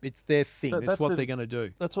 It's their thing. That's what the- they're going to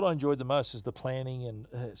do. That's what I enjoyed the most is the planning and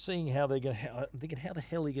seeing how they're going to. I'm thinking, how the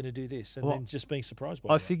hell are you going to do this? And Well, then just being surprised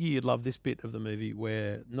by I it. figure you'd love this bit of the movie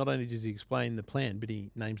where not only does he explain the plan, but he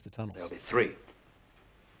names the tunnels. There'll be 3.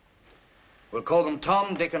 We'll call them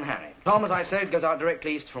Tom, Dick, and Harry. Tom, as I said, goes out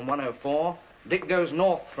directly east from 104. Dick goes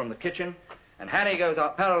north from the kitchen. And Harry goes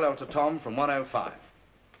out parallel to Tom from 105.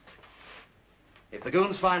 If the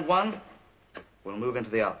goons find one, we'll move into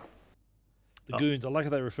the other. The goons. I like how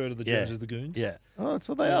they refer to the Germans as the goons. Yeah. Oh, that's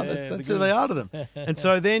what they are. Yeah, That's the who they goons. are to them. And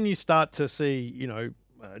so then you start to see,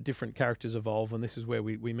 different characters evolve, and this is where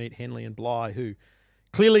we meet Henley and Bligh, who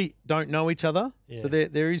clearly don't know each other. Yeah. So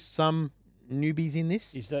there is some newbies in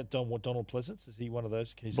this. Is that Donald Pleasance? Is he one of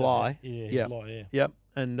those? Is that- Bligh. Yeah, he's Yep. Bligh, yeah. Yep.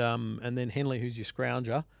 And then Henley, who's your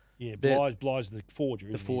scrounger. Yeah, They're- Bligh's the forger.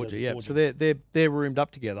 The isn't he? forger, He yeah. does So the forgery. they're roomed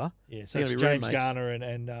up together. Yeah, so They're it's gonna be James roommates. Garner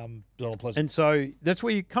and Donald Pleasance. And so that's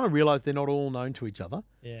where you kind of realise they're not all known to each other.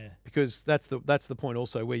 Yeah. Because that's the point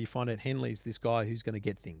also where you find out Henley's this guy who's going to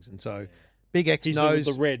get things. And so Big X He's knows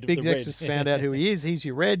the red. Big the X red. has found out who he is. He's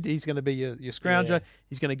your red. He's going to be your scrounger. Yeah.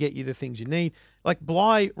 He's going to get you the things you need. Like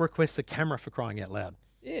Bligh requests a camera for crying out loud.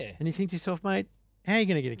 Yeah. And you think to yourself, mate, how are you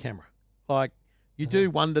going to get a camera? Like you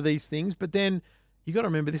do wonder these things, but then you got to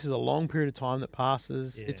remember this is a long period of time that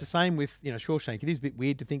passes. Yeah. It's the same with Shawshank. It is a bit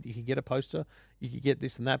weird to think that you could get a poster, you could get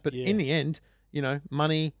this and that, but Yeah. in the end,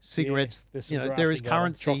 money, cigarettes, there's some there is grafting going on,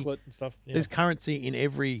 currency. chocolate and stuff, yeah. There's currency in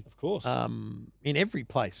every, Of course. in every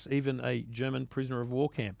place, even a German prisoner of war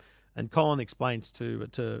camp. And Colin explains to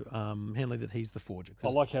Henley that he's the forger. I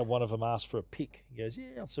like how one of them asked for a pick. He goes, "Yeah,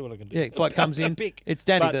 I'll see what I can do." Yeah, Blake comes in. A pick. It's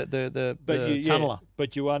Danny, But- the you, tunneler.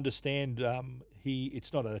 but you understand,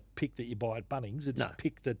 it's not a pick that you buy at Bunnings. It's a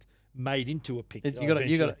pick that made into a pick.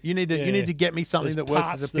 You need to get me something There's that works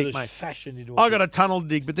as a parts pick, that are mate. fashioned into a I pick. got a tunnel to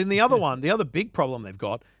dig, but then the other big problem they've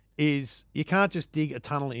got is you can't just dig a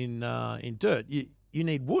tunnel in dirt. You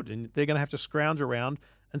need wood, and they're going to have to scrounge around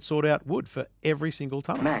and sort out wood for every single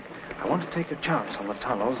tunnel. Mac, I want to take a chance on the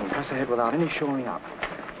tunnels and press ahead without any shoring up.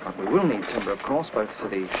 But we will need timber, of course, both for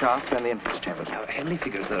the shafts and the entrance chambers. Now, Henley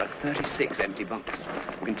figures there are 36 empty bunkers.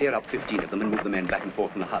 We can tear up 15 of them and move the men back and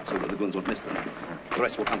forth from the hut so that the guns won't miss them. The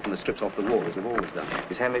rest will come from the strips off the wall, as we've always done.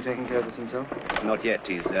 Is Henley taking care of this himself? Not yet.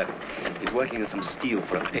 He's working on some steel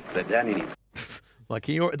for a pick that Danny needs. Like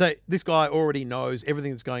this guy already knows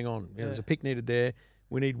everything that's going on. There's a pick needed there.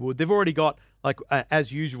 We need wood. They've already got, like,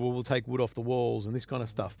 as usual, we'll take wood off the walls and this kind of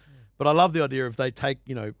stuff. But I love the idea of they take,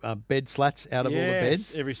 bed slats out of all the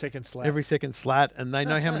beds. Every second slat. Every second slat. And they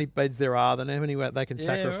know how many beds there are. They know how many they can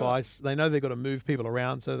sacrifice. Right. They know they've got to move people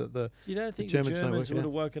around so that the You don't think Germans the Germans would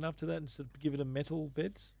have woken up to that instead of giving them metal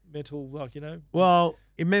beds? Metal, Well,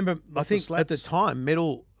 remember, I think at the time,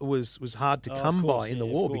 metal was hard to come by in the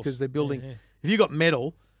war because they're building... If you got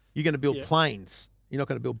metal, you're going to build planes. You're not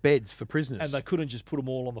going to build beds for prisoners. And they couldn't just put them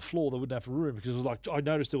all on the floor. They wouldn't have room because it was like, I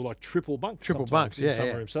noticed there were like triple bunks. Triple bunks, in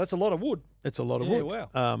some rooms. So that's a lot of wood. It's a lot of wood. Wow.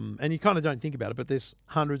 And you kind of don't think about it, but there's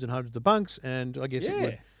hundreds and hundreds of bunks, and I guess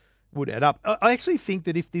it would add up. I actually think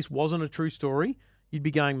that if this wasn't a true story, you'd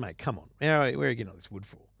be going, mate, come on, where are you getting all this wood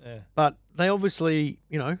for? Yeah. But they obviously,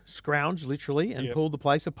 scrounged literally and pulled the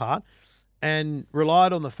place apart and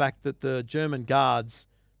relied on the fact that the German guards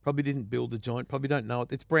probably didn't build the joint, probably don't know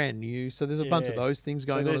it. It's brand new, so there's a bunch of those things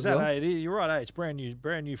going on as well. You're right, it's brand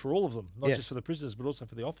new for all of them, not just for the prisoners, but also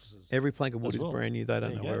for the officers. Every plank of wood is brand new. They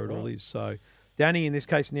don't know where it all is. So Danny, in this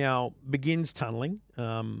case, now begins tunneling.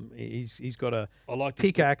 He's got a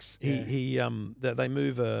pickaxe. They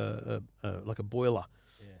move like a boiler.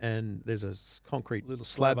 And there's a concrete little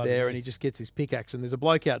slab there, and he just gets his pickaxe. And there's a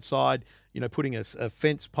bloke outside, putting a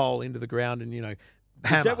fence pole into the ground, and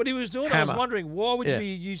hammer. Is that what he was doing? Hammer. I was wondering, why would you be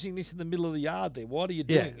using this in the middle of the yard there? What are you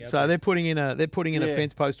doing? Yeah, so they're putting in a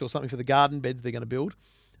fence post or something for the garden beds they're going to build,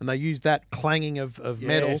 and they use that clanging of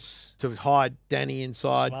metal to hide Danny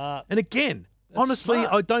inside. Smart. And again, honestly,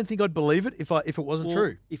 I don't think I'd believe it if it wasn't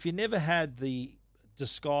true. If you never had the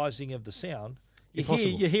disguising of the sound, you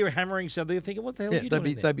hear a hammering sound, they're thinking, what the hell are you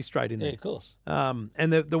doing they'd be straight in there. Yeah, of course.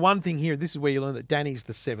 And the one thing here, this is where you learn that Danny's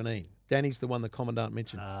the 17. Danny's the one the Commandant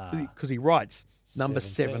mentioned because he writes number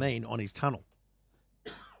 17 on his tunnel.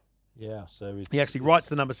 Yeah, so he actually writes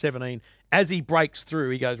the number 17 as he breaks through.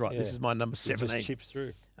 He goes, right, this is my number 17. It just chips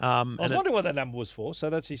through. I was wondering what that number was for. So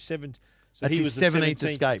that's his seventh. So that's he his was 17th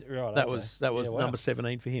escape. Right, that was number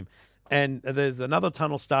 17 for him. And there's another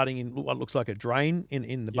tunnel starting in what looks like a drain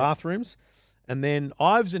in the bathrooms. And then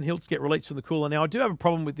Ives and Hiltz get released from the cooler. Now, I do have a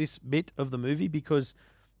problem with this bit of the movie because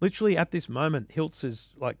literally at this moment, Hiltz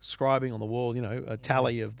is like scribing on the wall, a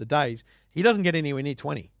tally of the days. He doesn't get anywhere near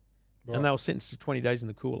 20. Right. And they were sentenced to 20 days in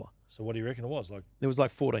the cooler. So what do you reckon it was? It was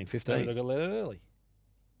like 14, 15. Maybe they got let out early.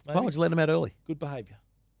 Maybe. Why would you let him out early? Good behaviour.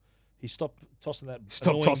 He stopped tossing that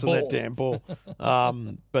that damn ball.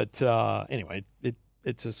 Anyway,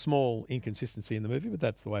 it's a small inconsistency in the movie, but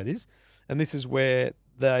that's the way it is. And this is where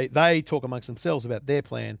they talk amongst themselves about their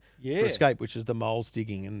plan for escape, which is the moles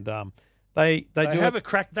digging. And they have a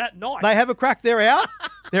crack that night. They have a crack. They're out.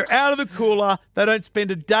 They're out of the cooler. They don't spend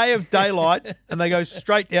a day of daylight, and they go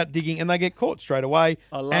straight out digging, and they get caught straight away.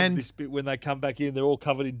 I love this bit when they come back in. They're all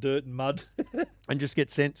covered in dirt and mud, and just get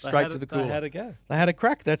sent straight to the cooler. They had a go. They had a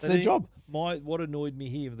crack. That's their job. What annoyed me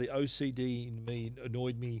here, the OCD in me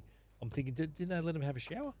annoyed me. I'm thinking, didn't they let them have a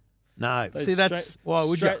shower? No. See, that's why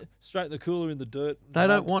would you? Straight in the cooler in the dirt. They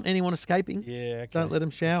don't want anyone escaping. Yeah. Okay. Don't let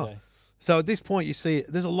them shower. Okay. So at this point, you see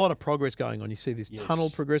there's a lot of progress going on. You see this tunnel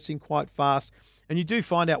progressing quite fast, and you do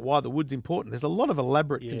find out why the wood's important. There's a lot of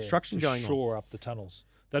elaborate construction going on. Shore up the tunnels.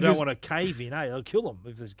 They don't want to cave in, They'll kill them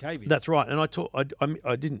if there's a cave in. That's right. And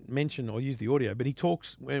I didn't mention or use the audio, but he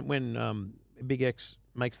talks when Big X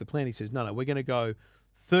makes the plan. He says, no, we're going to go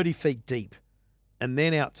 30 feet deep and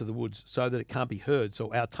then out to the woods so that it can't be heard.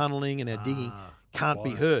 So our tunneling and our digging can't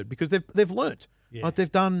be heard because they've learnt. Yeah. Like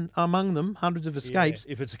they've done among them hundreds of escapes.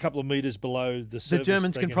 If it's a couple of metres below the surface, the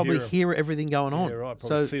Germans can probably hear everything going on. Yeah, right.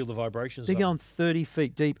 Probably feel the vibrations. They're going 30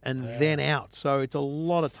 feet deep and then out. So it's a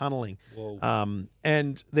lot of tunnelling.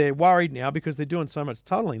 And they're worried now because they're doing so much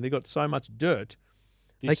tunnelling. They've got so much dirt.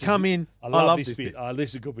 They come in. I love this bit.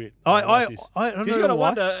 This is a good bit. I don't know. You've got to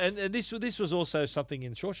wonder, and this was also something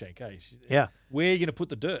in Shawshank, eh? Yeah. Where are you going to put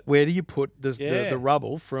the dirt? Where do you put the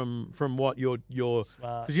rubble from what you're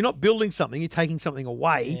because you're not building something, you're taking something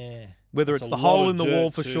away. Yeah. Whether it's the hole in the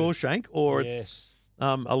wall for Shawshank or it's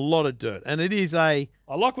a lot of dirt, and it is I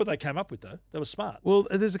like what they came up with though. That was smart. Well,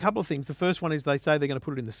 there's a couple of things. The first one is they say they're going to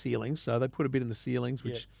put it in the ceilings, so they put a bit in the ceilings,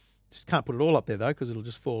 which. Just can't put it all up there, though, because it'll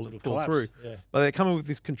just fall through. Yeah. But they're coming with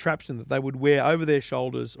this contraption that they would wear over their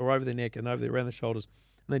shoulders or over their neck and around their shoulders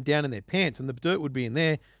and then down in their pants. And the dirt would be in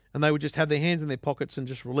there, and they would just have their hands in their pockets and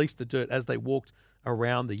just release the dirt as they walked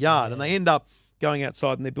around the yard. Yeah. And they end up going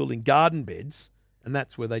outside and they're building garden beds, and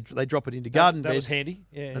that's where they drop it into garden beds. That was handy.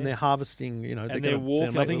 Yeah, and they're harvesting, And they're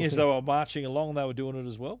walking. I think as they were marching along, they were doing it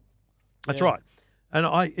as well. That's right.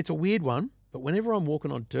 And it's a weird one. But whenever I'm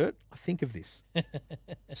walking on dirt, I think of this.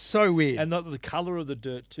 So weird. And the colour of the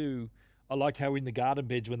dirt too. I liked how in the garden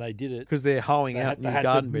beds when they did it, because they're hoeing out new garden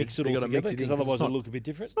to beds. mix it They all gotta together mix it in, because 'cause otherwise it's it'll not- look a bit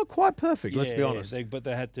different. It's not quite perfect. Let's be honest. But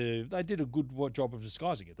they had to. They did a good job of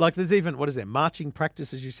disguising it. Like there's even, what is there, marching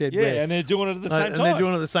practice, as you said. Yeah, where, and they're doing it at the same and time. they're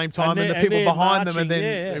doing it at the same time, and the they're- people they're behind them, and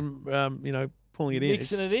marching, then you know, pulling it in.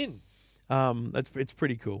 mixing it in. It's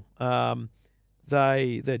pretty cool.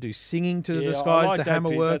 They do singing to Yeah, I disguise like the that hammer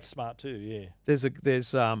bit. work. That's smart too. Yeah.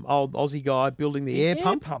 There's old Aussie guy building the air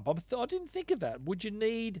pump. I didn't think of that. Would you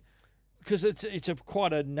need? Because it's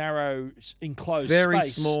quite a narrow, enclosed Very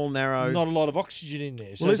space. small, narrow. Not a lot of oxygen in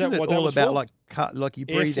there. So Well, is that isn't it what that all was about for? like you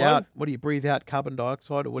breathe Airflow? out? What do you breathe out? Carbon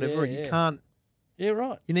dioxide or whatever. Yeah, You yeah. can't. Yeah,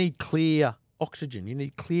 right. You need clear oxygen. You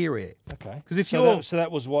need clear air. Okay. Because if so you're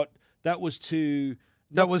that was what that was to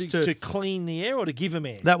That not was to clean the air or to give them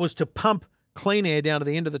air. that was to pump clean air down to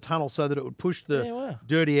the end of the tunnel so that it would push the Yeah, wow.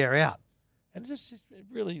 dirty air out. And just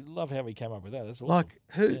really love how he came up with that. That's awesome. Like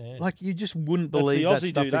who? Yeah, yeah. like you just wouldn't That's believe the that Aussie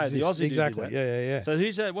stuff dude, eh? exists. The Aussie dude did exactly. that. Yeah. So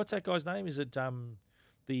who's that? What's that guy's name? Is it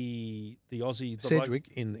the Aussie the Sedgwick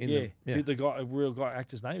bloke- in yeah, the the guy, a real guy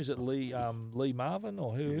actor's name? Is it Lee Marvin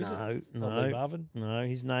or who is it? Not Lee Marvin. No,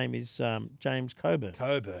 his name is James Coburn.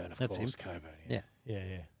 Coburn, of That's course. him. Coburn. Yeah.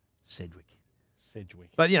 Yeah. Sedgwick.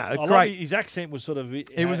 But you know, I love great. his accent was sort of.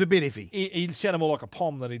 It was a bit iffy. He sounded more like a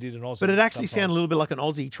Pom than he did an Aussie. But it actually sounded a sometimes. little bit like an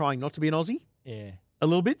Aussie trying not to be an Aussie. Yeah. A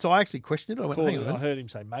little bit. So I actually questioned it. I went, hang on a I minute. heard him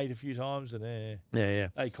say mate a few times, and Yeah.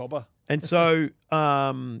 hey cobber. And so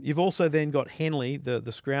you've also then got Henley, the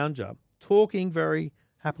scrounger, talking very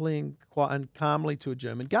happily and quiet and calmly to a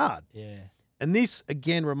German guard. Yeah. And this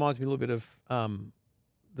again reminds me a little bit of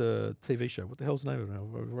the TV show. What the hell's the name of it now?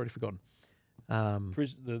 I've already forgotten.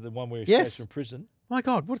 The one where he Yes. escapes from prison. My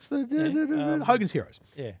God, what's the Yeah, Hogan's Heroes?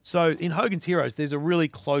 Yeah. So in Hogan's Heroes, there's a really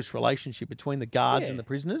close relationship between the guards and the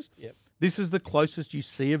prisoners. Yep. This is the closest you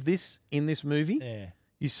see of this in this movie. Yeah.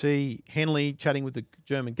 You see Henley chatting with the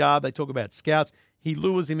German guard. They talk about scouts. He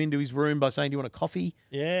lures him into his room by saying, "Do you want a coffee?"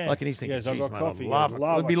 Yeah. Like, and he's thinking, He goes, "I've "Geez, got mate, coffee." I'd He love goes, it.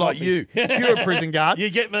 "Love It'd a be like coffee." you. If you're a prison guard, You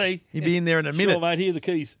get me. you'd be in there in a minute. Sure, mate. Here are the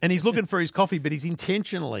keys. And he's looking for his coffee, but he's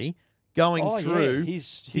intentionally going Oh, yeah. through.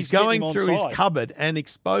 He's He's getting going him on through his side. cupboard and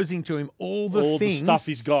exposing to him all the things. stuff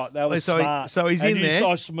he's got. That was So smart. so he's And in you there.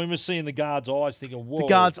 saw- I remember seeing the guard's eyes, thinking, "Whoa!" The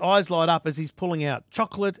guard's eyes light up as he's pulling out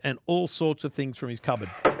chocolate and all sorts of things from his cupboard.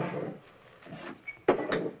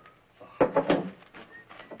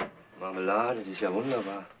 Marmelade, das ist ja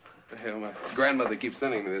wunderbar. Hell, my grandmother keeps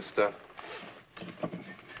sending me this stuff.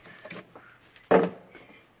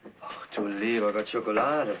 Ach, du lieber Gott,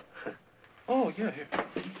 Schokolade. Oh, yeah, here.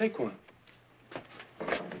 Take one.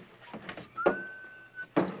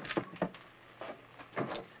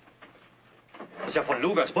 Das ist ja von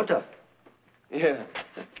Lugas Mutter. Yeah,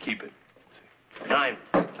 keep it. Nein,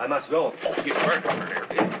 I must go. Oh, you burnt over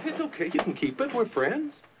there. It's okay. You can keep it. We're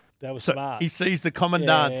friends. That was So smart. he sees the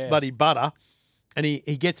commandant's Yeah. bloody butter, and he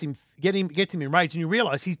gets him enraged, and you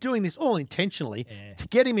realise he's doing this all intentionally to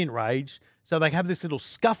get him enraged. So they have this little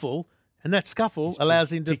scuffle, and that scuffle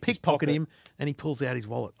allows him to pickpocket him, and he pulls out his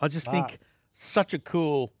wallet. I just think such a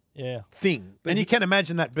cool thing, But and you he- can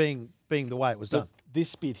imagine that being the way it was done.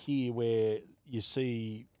 This bit here where you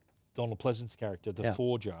see Donald Pleasant's character, the Yeah.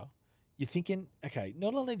 forger, you're thinking, okay,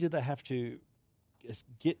 not only did they have to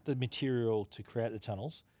get the material to create the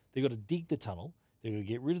tunnels, they've got to dig the tunnel, they've got to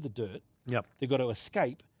get rid of the dirt, Yep. they've got to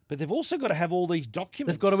escape, but they've also got to have all these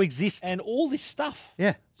documents. They've got to exist. And all this stuff.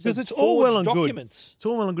 Yeah, So because it's all well and forged good. documents. It's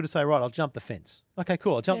all well and good to say, right, I'll jump the fence. Okay,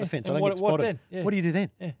 cool, I'll jump Yeah, the fence. I and don't what- get what spotted. then? Yeah. What do you do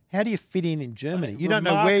then? Yeah. How do you fit in Germany? You don't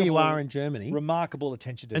know where you are in Germany. Remarkable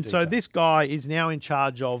attention to And detail. so this guy is now in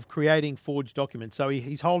charge of creating forged documents. So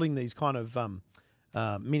he's holding these kind of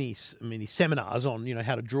mini seminars on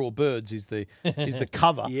how to draw birds. Is the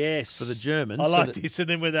cover Yes. for the Germans. I so like that this. And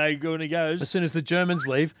then when he goes, as soon as the Germans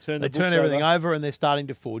leave, Turn they the turn books everything over. over and they're starting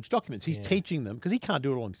to forge documents. He's Yeah. teaching them because he can't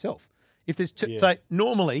do it all himself. If there's Yeah. say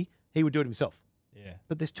normally he would do it himself. Yeah.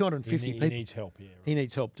 But there's 250 he people. needs help. Yeah. He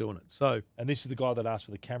needs help doing it. So And this is the guy that asked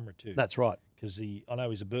for the camera too. that's right. Because I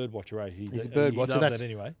know he's a bird watcher, right? He's a bird watcher. Loves That's that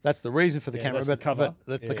anyway. That's the reason for the Yeah, camera. that's the but cover. but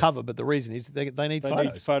that's Yeah. the cover. But the reason is they need They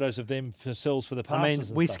photos. need photos of them themselves for the I mean, passes.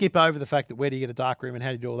 and we stuff. skip over the fact that where do you get a dark room and how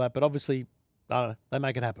do you do all that? But obviously, I don't know, they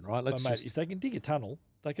make it happen, right? But Let's mate, just if they can dig a tunnel,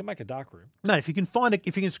 they can make a dark room. no. If you can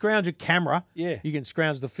scrounge a camera, Yeah. you can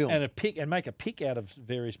scrounge the film. And make a pick out of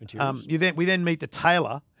various materials. We then meet the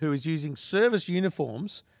tailor who is using service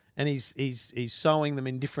uniforms and he's sewing them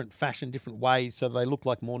in different fashion, different ways, so they look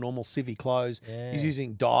like more normal civvy clothes. Yeah. He's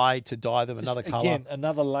using dye to dye them another colour. Again,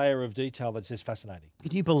 another layer of detail that's just fascinating.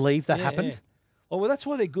 Can you believe that Yeah, happened? yeah. Oh, well, that's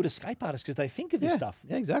why they're good escape artists, because they think of this Yeah, stuff.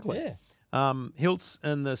 yeah, exactly. Yeah. Hiltz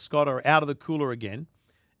and the Scott are out of the cooler again.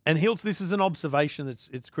 And Hiltz, this is an observation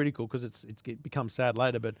that's critical because it becomes sad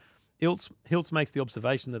later, but Hiltz makes the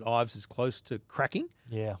observation that Ives is close to cracking.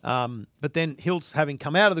 Yeah. But then Hiltz, having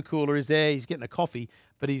come out of the cooler, is there. He's getting a coffee,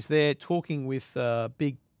 but he's there talking with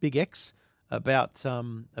Big X about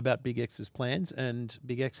Big X's plans, and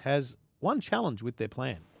Big X has one challenge with their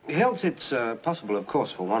plan. Hiltz, it's possible, of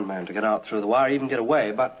course, for one man to get out through the wire, even get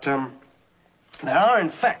away, but there are, in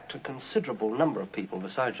fact, a considerable number of people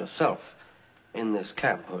besides yourself in this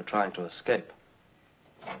camp who are trying to escape.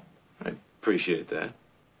 I appreciate that.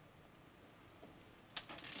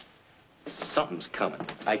 Something's coming.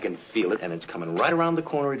 I can feel it, and it's coming right around the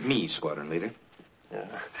corner at me, Squadron Leader.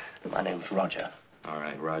 My name's Roger. All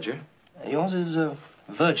right, Roger. Yours is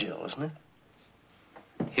Virgil, isn't it?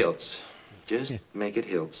 Hiltz. Just make it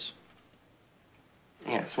Hiltz.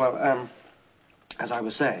 Yes, well, as I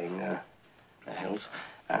was saying, Hiltz,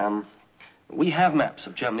 we have maps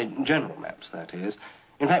of Germany, general maps, that is.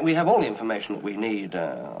 In fact, we have all the information that we need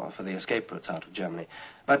for the escape routes out of Germany.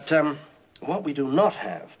 But what we do not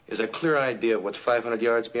have is a clear idea of what's 500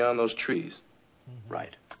 yards beyond those trees.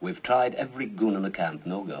 Right. We've tried every goon in the camp,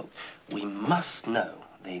 no go. We must know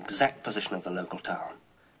the exact position of the local town.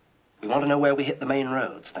 We want to know where we hit the main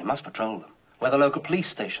roads. They must patrol them. Where the local police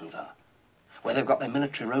stations are. Where they've got their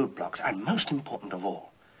military roadblocks. And most important of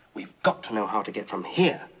all, we've got to know how to get from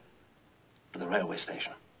here to the railway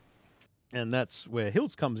station. And that's where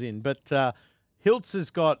Hiltz comes in. But Hiltz has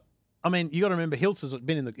got, I mean, you got to remember, Hiltz has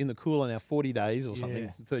been in the cooler now 40 days or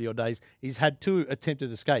something, 30 odd days. He's had 2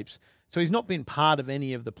 attempted escapes. So he's not been part of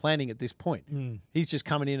any of the planning at this point. He's just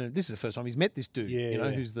coming in, and this is the first time he's met this dude.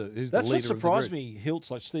 Who's the leader of the group. That's what surprised me.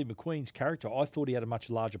 Hiltz, like Steve McQueen's character, I thought he had a much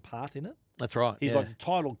larger part in it. That's right. He's like the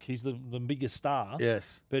title. He's the biggest star.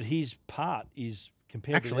 Yes, but his part is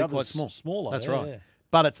compared actually to the quite others, smaller. That's right. Yeah.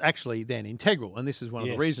 But it's actually then integral, and this is one of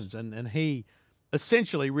the reasons. And he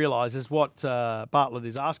essentially realizes what Bartlett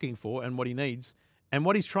is asking for and what he needs and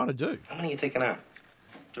what he's trying to do. How many are you taking out?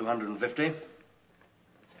 250.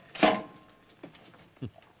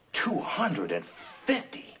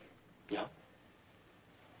 250? Yeah.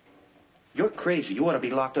 You're crazy. You ought to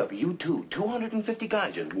be locked up. You too. 250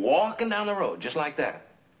 guys just walking down the road just like that.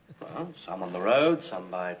 Well, some on the road, some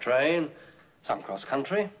by train, some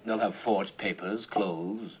cross-country. They'll have forged papers,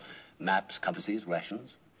 clothes, maps, compasses,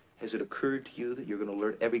 rations. Has it occurred to you that you're going to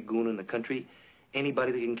alert every goon in the country?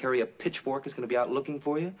 Anybody that can carry a pitchfork is going to be out looking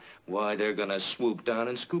for you? Why, they're going to swoop down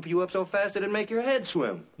and scoop you up so fast it'd make your head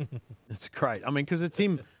swim. It's great. I mean, because it's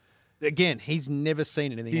him. Again, he's never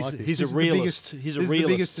seen anything like this. He's This a is the realist. biggest- He's a this is the realist.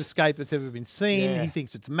 biggest escape that's ever been seen. Yeah. He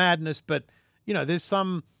thinks it's madness, but you know, there's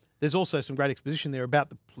also some great exposition there about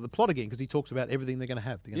the plot again, because he talks about everything they're going to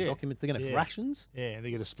have. They're going to document. They're going to have rations. Yeah, they're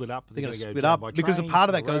going to split up. They're going to gonna split go up by because a train, part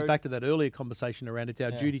of that by goes road. back to that earlier conversation around it's our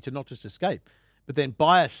duty to not just escape, but then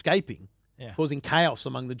by escaping, causing chaos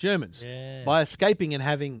among the Germans. Yeah. By escaping and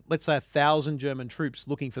having, let's say, 1,000 German troops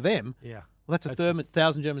looking for them. Yeah. Well, that's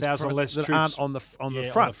 1,000 Germans 1,000 less that troops. aren't on the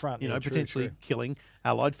front. You know, true, potentially true. killing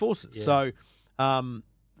Allied forces. Yeah. So,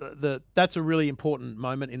 that's a really important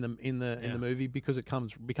moment in the movie because it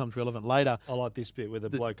becomes relevant later. I like this bit where the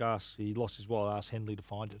bloke asks, he lost his wallet, asked Henley to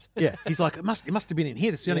find it. Yeah, he's like, it must have been in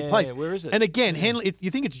here. This is the only Yeah, place. where is it? And again, Henley,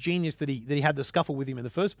 you think it's genius that he had the scuffle with him in the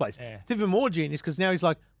first place. Yeah. It's even more genius because now he's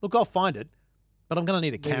like, look, I'll find it, but I'm going to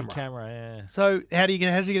need a camera. Yeah. So how's he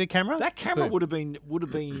going to get a camera? That camera Boom. would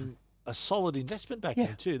have been a solid investment back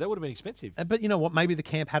then too. That would have been expensive. But you know what? Maybe the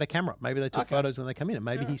camp had a camera. Maybe they took photos when they come in, and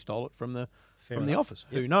maybe he stole it from the office.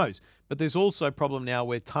 Who knows? But there's also a problem now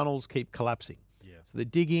where tunnels keep collapsing. Yeah. So they're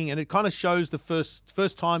digging, and it kind of shows the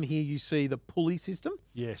first time here you see the pulley system.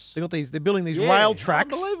 Yes. They're building these Yeah, rail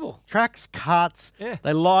tracks. unbelievable. Tracks, carts. Yeah.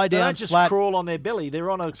 They lie They down don't just flat. crawl on their belly. They're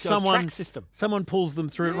on a track system. Someone pulls them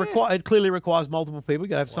through. It clearly requires multiple people. You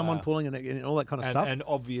got to have someone pulling and all that kind of stuff. And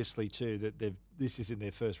obviously too that this isn't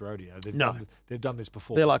their first rodeo. They've done this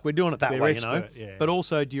before. They're like, we're doing it that They're way, expert, you know. yeah. But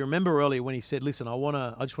also, do you remember earlier when he said, "Listen, I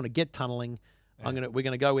just want to get tunneling. We're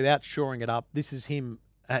gonna go without shoring it up." This is him.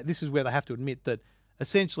 This is where they have to admit that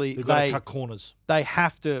essentially They've got to cut corners. They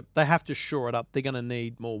have to shore it up. They're going to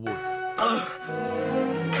need more wood. They're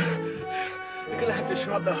gonna have to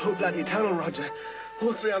shore up the whole bloody tunnel, Roger.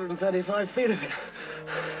 All 335 feet of it.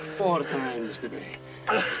 4 times the day.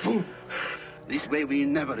 This way we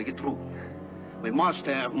never get through. We must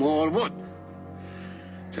have more wood.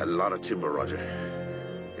 It's a lot of timber, Roger.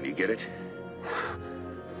 Can you get it?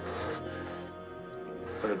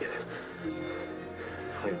 We'll get it.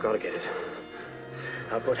 We've got to get it.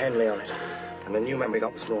 I'll put Henley on it. And the new man we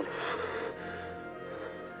got this morning.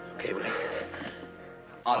 Okay, Willie.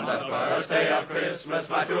 On the first day of Christmas,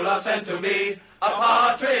 my true love sent to me a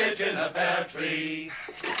partridge in a pear tree.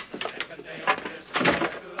 Second day of Christmas, my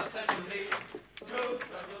true love sent to me two turtle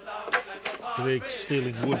doves. So they're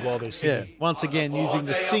stealing wood while they're Yeah, singing. once again using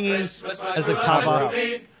the singing as a cover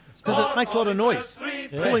because it makes a lot of noise.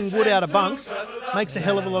 Pulling wood out of bunks makes a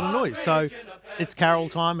hell of a lot of noise. So it's carol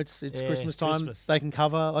time, it's Christmas time. Christmas. They can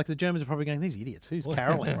cover, like the Germans are probably going, these idiots, who's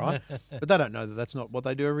caroling, right? But they don't know that that's not what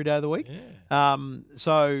they do every day of the week.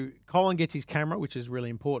 So Colin gets his camera, which is really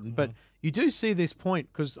important. But you do see this point,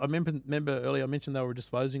 because I remember earlier I mentioned they were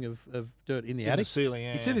disposing of dirt in the attic. ceiling,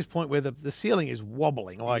 You see this point where the ceiling is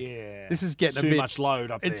wobbling. Like, this is getting Too a bit much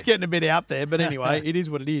load up there. It's getting a bit out there, but anyway, it is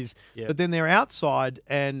what it is. Yep. But then they're outside,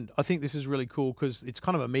 and I think this is really cool because it's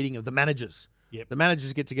kind of a meeting of the managers. Yep. The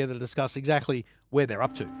managers get together to discuss exactly where they're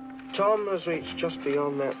up to. Tom has reached just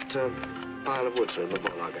beyond that pile of wood, sir, in the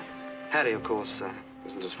Borlager. Harry, of course,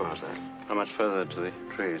 isn't as far as that. How much further to the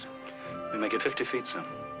trees? We make it 50 feet, sir.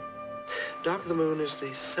 Dark of the Moon is the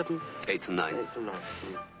 7th... 8th and 9th. 8th and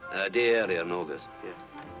 9th. The area in August. Yeah.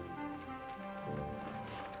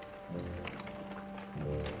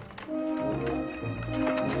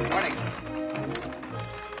 Morning.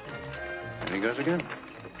 There he goes again.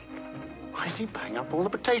 Why is he buying up all the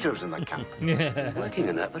potatoes in the camp? Working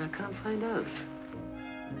on that, but I can't find out.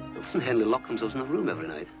 Wilson Henley lock themselves in a room every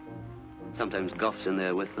night. Sometimes Goff's in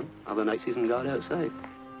there with them. Other nights he's on guard outside.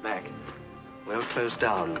 Mac, we'll close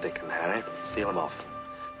down Dick and Harry, seal them off.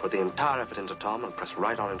 Put the entire effort into Tom and press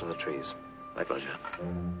right on into the trees. Right, Roger.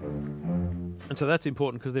 And so that's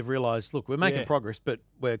important because they've realised, look, we're making Yeah. progress, but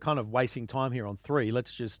we're kind of wasting time here on 3.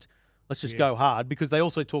 Let's just go hard, because they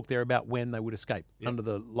also talk there about when they would escape under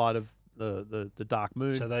the light of the dark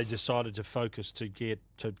moon. So they decided to focus to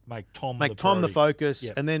make Tom Make the Tom the priority. focus,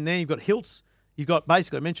 Yep. and then you've got Hiltz. You've got,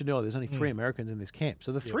 basically, I mentioned earlier, there's only 3 Americans in this camp.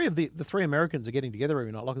 So the three of the 3 Americans are getting together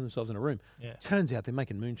every night, locking themselves in a room. Yeah. Turns out they're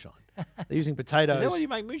making moonshine. They're using potatoes. Is that what you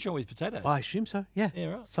make moonshine with, potatoes? I assume so. Yeah. Yeah,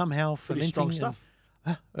 right. Somehow Pretty fermenting strong and- stuff.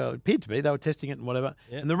 Well, it appeared to be. They were testing it and whatever.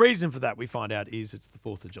 Yeah. And the reason for that, we find out, is it's the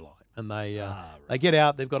 4th of July. And they get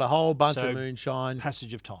out. They've got a whole bunch So, of moonshine.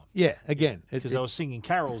 Passage of time. Yeah, again. Because they were singing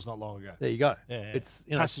carols not long ago. There you go. Yeah, yeah. It's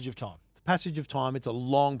Passage of time. It's a passage of time. It's a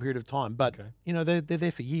long period of time. But, they're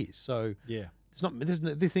there for years. So Yeah. it's not.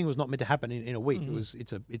 This thing was not meant to happen in a week.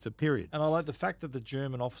 It's a period. And I like the fact that the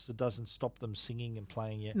German officer doesn't stop them singing and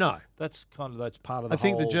playing yet. No. That's part of the I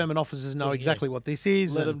think the whole German officers know thing, yeah. exactly what this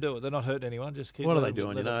is. Let and them do it. They're not hurting anyone. Just keep. What are let they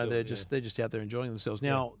them- doing? let You them know, do it, they're just out there enjoying themselves.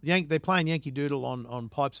 Now, they're playing Yankee Doodle on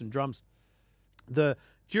pipes and drums.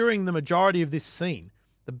 During the majority of this scene,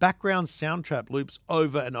 the background soundtrack loops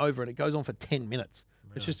over and over, and it goes on for 10 minutes.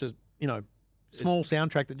 It's just a small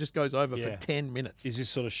soundtrack that just goes over for 10 minutes. Is this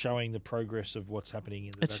sort of showing the progress of what's happening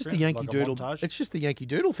in the It's just the background, Yankee like a Doodle. montage? It's just the Yankee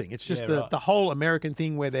Doodle thing. It's just Yeah, right. the whole American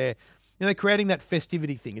thing where they're creating that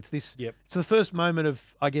festivity thing. It's this. Yep. It's the first moment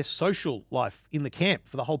of, I guess, social life in the camp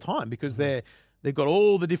for the whole time, because Mm-hmm. they've got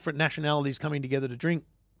all the different nationalities coming together to drink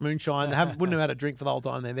moonshine. They wouldn't have had a drink for the whole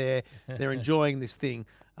time they're there. They're enjoying this thing.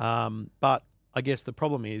 But I guess the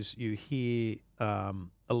problem is you hear a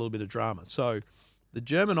little bit of drama. So the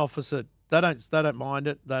German officer, they don't mind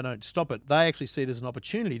it. They don't stop it. They actually see it as an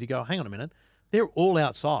opportunity to go, hang on a minute, they're all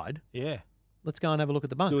outside. Yeah. Let's go and have a look at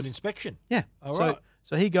the bunks. Do an inspection. Yeah. All so, right.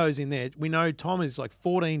 so he goes in there. We know Tom is like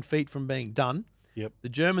 14 feet from being done. Yep. The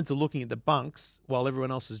Germans are looking at the bunks while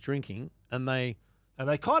everyone else is drinking, and they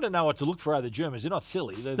kind of know what to look for out of the Germans. They're not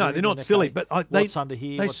silly. they're not silly, but what's under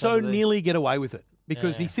here? They what's so under there? nearly get away with it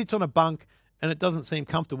because he Yeah. sits on a bunk and it doesn't seem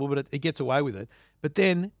comfortable, but it gets away with it. But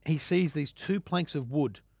then he sees these 2 planks of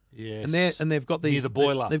wood. Yes. And they've got these Near the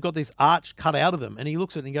boiler. They've got this arch cut out of them, and he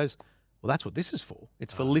looks at it and he goes, "Well, that's what this is for.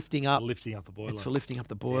 It's for lifting up the boiler. It's for lifting up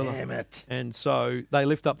the boiler. Damn it. And so they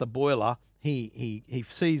lift up the boiler. He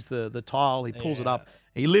sees the tile. He pulls it up.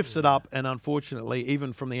 He lifts it up, and unfortunately,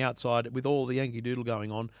 even from the outside, with all the Yankee Doodle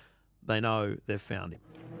going on, they know they've found him.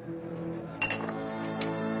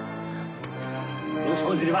 Los,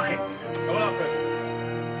 holen Sie die Wache.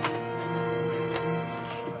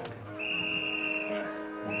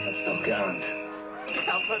 Ich hab's doch geahnt.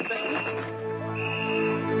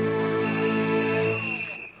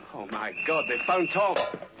 Oh, my God, they found Tom.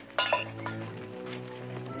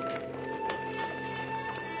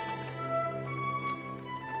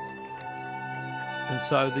 And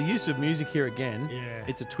so the use of music here again,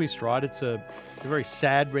 it's a twist, right? It's a very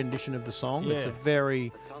sad rendition of the song. It's a Yeah.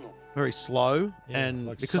 very, very slow, Yeah, and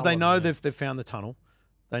like because they solemn, know yeah. they've found the tunnel,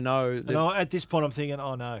 they know And at this point, I'm thinking,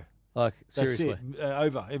 oh no, like That's seriously, it.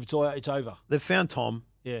 Over. If it's over. they've found Tom.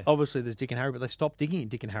 Yeah. Obviously, there's Dick and Harry, but they stopped digging in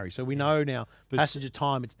Dick and Harry. So we know now, But passage of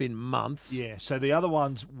time, it's been months. Yeah. So the other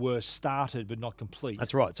ones were started but not complete.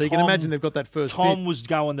 That's right. So you can imagine they've got that first Tom bit. was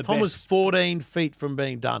going the Tom best. was 14 feet from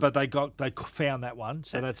being done. But they found that one,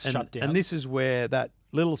 so that's shut down. And this is where that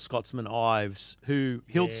little Scotsman Ives, who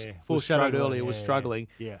Hiltz Yeah, was foreshadowed struggling, earlier was yeah, struggling.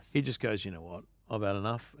 yes. He just goes, you know what? I've had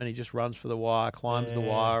enough. And he just runs for the wire, climbs the Yeah.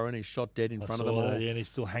 wire, and he's shot dead in I front of saw them all. that, yeah, and he's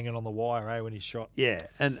still hanging on the wire, when he's shot. Yeah,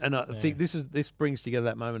 and I think this brings together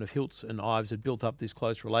that moment of Hiltz and Ives had built up this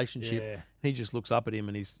close relationship. Yeah. He just looks up at him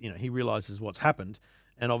and he realizes what's happened,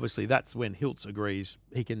 and obviously that's when Hiltz agrees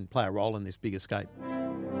he can play a role in this big escape.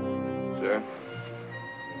 Sir,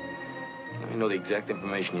 let me know the exact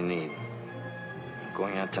information you need. I'm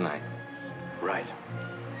going out tonight. Right.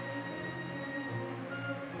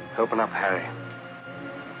 Open up, Harry.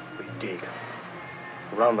 We dig.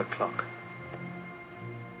 Around the clock.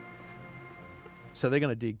 So they're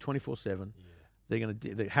going to dig 24/7. They're going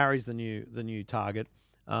to dig. Harry's the new target.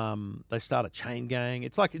 They start a chain gang.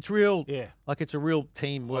 It's real. Yeah. Like it's a real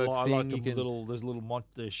teamwork I thing. like the You can- there's a little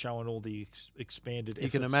they're showing all the expanded. You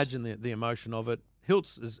can efforts. imagine the emotion of it.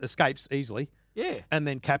 Hiltz escapes easily. Yeah. And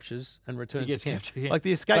then captures and returns He gets to camp. captured, yeah. Like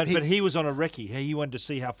the escape. but he was on a recce. He wanted to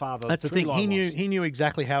see how far the That's the tree thing. line was. He knew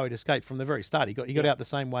exactly how he'd escaped from the very start. He got out the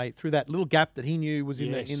same way through that little gap that he knew was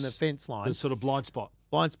in the Yes. fence line. The sort of blind spot.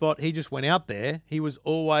 Blind spot. He just went out there. He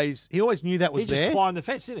always knew that was He there. just climbed the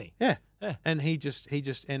fence, didn't he? Yeah. Yeah. And he just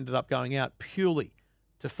ended up going out purely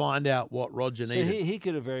to find out what Roger So needed. he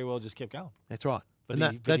could have very well just kept going. That's right. But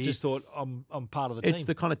And he just thought, I'm part of the team. it's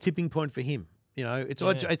the kind of tipping point for him. You know, it's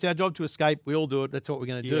Yeah. it's our job to escape. We all do it. That's what we're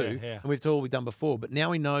going to do. Yeah, yeah. And it's all we've done before. But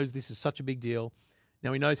now he knows this is such a big deal.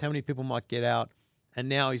 Now he knows how many people might get out. And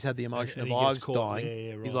now he's had the emotion and of he gets Ives caught. dying. Yeah, yeah,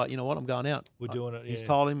 He's right. like, you know what? I'm going out. We're doing it, He's yeah.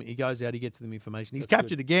 told him. He goes out. He gets them information. He's That's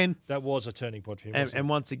captured good. again. That was a turning point for him. And, wasn't and it?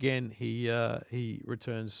 once again, he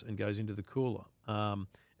returns and goes into the cooler.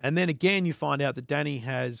 And then again, you find out that Danny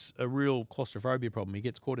has a real claustrophobia problem. He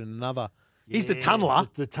gets caught in another. He's the Yeah,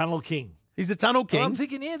 tunneler. The tunnel king. He's the tunnel king. I'm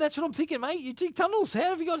thinking, that's what I'm thinking, mate. You dig tunnels. How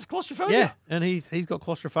have you got claustrophobia? Yeah, and he's got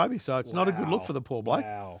claustrophobia, so it's not a good look for the poor bloke.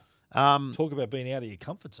 Wow. Um, Talk about being out of your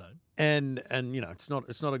comfort zone. and you know it's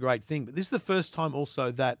not a great thing. But this is the first time also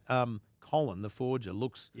that Colin, the forger,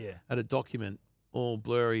 looks Yeah. at a document all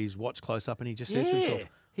blurry, his watch close up, and he just says to Yeah. himself,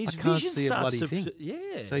 His "I can't vision see a starts bloody to- thing."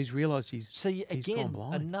 yeah. So he's realised he's See, he's again, gone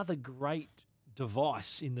blind. another great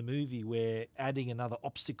device in the movie where adding another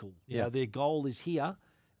obstacle. You Yeah. know, their goal is here.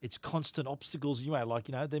 It's constant obstacles,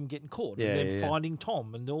 them getting caught Yeah, and them yeah, yeah. finding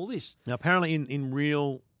Tom and all this. Now, apparently, in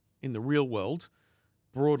the real world,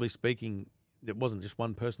 broadly speaking, it wasn't just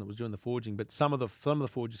one person that was doing the forging, but some of the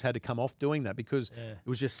forgers had to come off doing that because it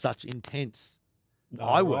was just such intense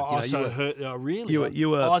eye work. Really? You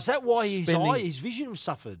were. Is that why spending- his vision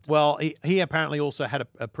suffered? Well, he apparently also had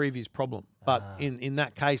a previous problem, but in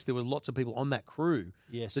that case, there were lots of people on that crew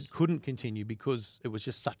Yes. that couldn't continue because it was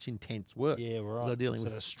just such intense work. Yeah, right. They're dealing So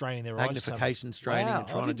with they're straining their eyes magnification, some- straining, Wow, and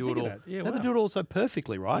I trying to didn't do think it of all. that. Yeah, They have to wow. do it all so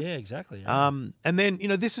perfectly, right? Yeah, exactly. Yeah. And then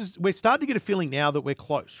we're starting to get a feeling now that we're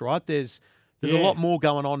close, right? There's a Yeah. lot more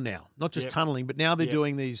going on now, not just Yep. tunneling, but now they're Yep.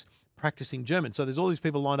 doing these practicing German. So there's all these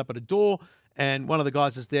people lined up at a door, and one of the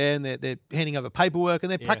guys is there, and they're handing over paperwork,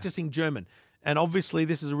 and they're Yeah. practicing German. And obviously,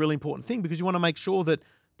 this is a really important thing because you want to make sure that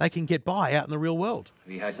they can get by out in the real world.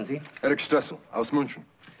 Wie heißen Sie? Erik Stressel, aus München.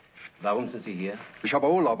 Warum sind Sie hier? Ich habe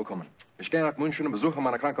Urlaub bekommen. Ich gehe nach München und besuche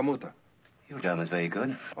meine kranke Mutter. Your German's very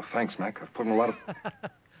good. Oh, thanks, Mac. I've put in a lot of...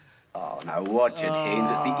 Oh, now watch it, Haynes.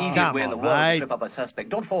 It's the easiest Come way in the on, world mate. to trip up a suspect.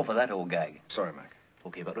 Don't fall for that old gag. Sorry, Mac.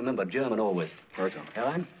 Okay, but remember, German always. Right on.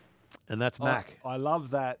 Helen? And that's Mac. I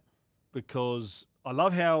love that because I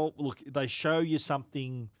love how they show you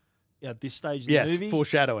something at this stage of Yes, the movie.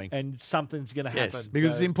 foreshadowing. And something's going to happen. Yes,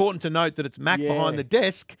 because it's So- important to note that it's Mac Yeah. behind the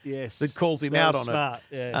desk Yes. that calls him That out was on smart,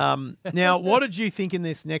 it. yeah. Now, what did you think in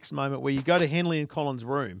this next moment where you go to Henley and Colin's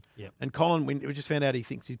room, Yep. and Colin, we just found out he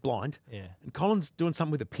thinks he's blind, Yeah. and Colin's doing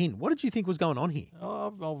something with a pin. What did you think was going on here?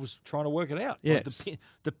 Oh, I was trying to work it out. Yes. Like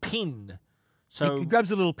the pin. So he grabs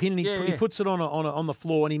a little pin and he, Yeah, he yeah. puts it on the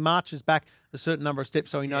floor and he marches back a certain number of steps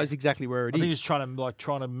so he knows exactly where it I is. think he's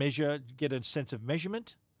trying to measure, get a sense of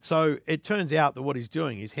measurement. So it turns out that what he's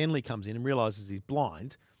doing is Henley comes in and realizes he's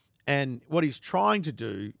blind, and what he's trying to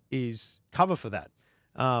do is cover for that.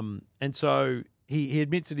 And so he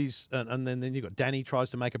admits that he's, and then you've got Danny tries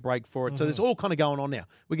to make a break for it. So there's all kind of going on now.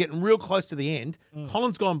 We're getting real close to the end.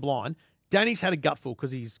 Colin's gone blind. Danny's had a gutful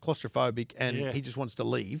because he's claustrophobic and Yeah. he just wants to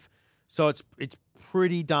leave. So it's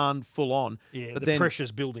pretty darn full on. Yeah, But the then,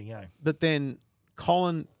 pressure's building, But then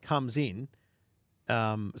Colin comes in.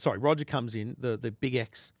 Roger comes in, the big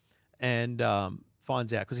X, and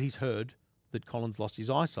finds out because he's heard that Colin's lost his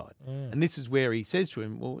eyesight. Mm. And this is where he says to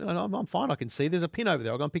him, well, you know, I'm fine, I can see. There's a pin over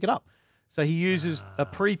there. I'll go and pick it up. So he uses a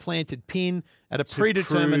pre-planted pin at a To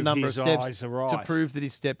predetermined prove number of his steps eyes are right. to prove that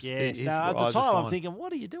his steps Yes. his Now, at the eyes are time, I'm fine. thinking,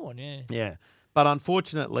 what are you doing? Yeah. Yeah. But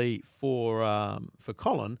unfortunately for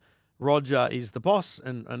Colin, Roger is the boss,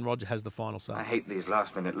 and Roger has the final say. I hate these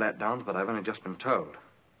last-minute letdowns, but I've only just been told.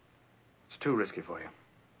 It's too risky for you.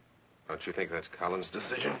 Don't you think that's Colin's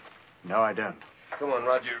decision? No, I don't. Come on,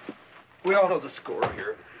 Roger. We all know the score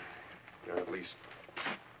here. Or at least,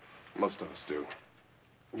 most of us do.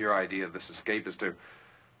 Your idea of this escape is to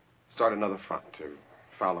start another front, to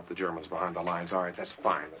foul up the Germans behind the lines. All right, that's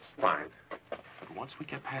fine, But once we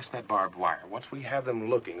get past that barbed wire, once we have them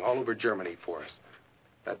looking all over Germany for us,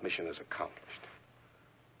 that mission is accomplished.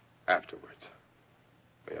 Afterwards,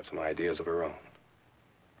 we have some ideas of our own.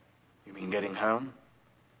 You mean getting home?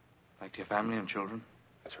 Back to your family and children?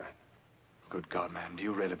 That's right. Good God, man, do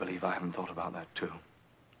you really believe I haven't thought about that, too?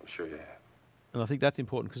 I'm sure you have. And I think that's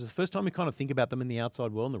important because it's the first time we kind of think about them in the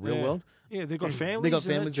outside world, in the real world. Yeah, they've got families. They've got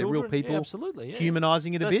families, they're real children. people. Yeah, absolutely. Yeah.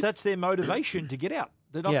 Humanising it a bit. That's their motivation to get out.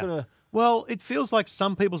 They're not going to... Well, it feels like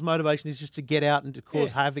some people's motivation is just to get out and to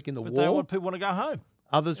cause havoc in the but war. People want to go home.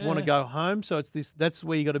 Others want to go home. So it's this. That's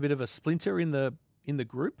where you got a bit of a splinter in the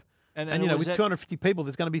group. And you know, with 250 people,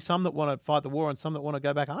 there's going to be some that want to fight the war and some that want to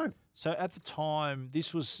go back home. So at the time, you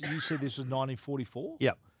said this was 1944?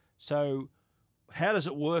 Yep. So how does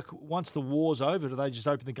it work once the war's over? Do they just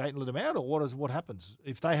open the gate and let them out, or what happens?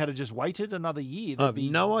 If they had just waited another year, I have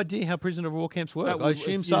no idea how prisoner of war camps work. I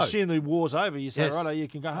assume so. You assume the war's over. You say, Yes. right, you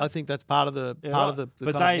can go home. I think that's part of the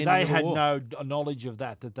But kind they of had war. no knowledge of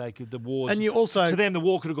that they could the war. And you also to them the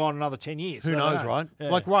war could have gone another 10 years. Who They don't knows, know. right? Yeah.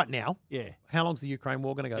 Like right now. Yeah. How long's the Ukraine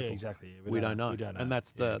war going to go Yeah, for? exactly. Yeah, we don't know. We don't know. And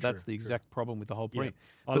that's Yeah, the exact problem with the whole point.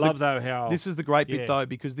 I love though how this is the great bit yeah. though,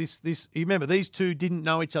 because this you remember these two didn't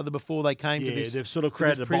know each other before they came to Yeah, this. they've sort of to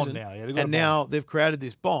created this a bond prison, now. Yeah, they've got a and now they've created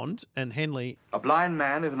this bond. And Henley, A blind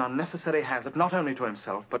man is an unnecessary hazard not only to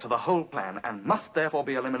himself, but to the whole plan, and must therefore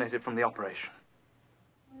be eliminated from the operation.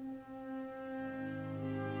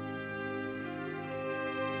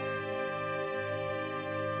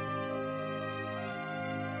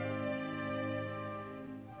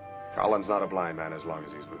 Colin's not a blind man as long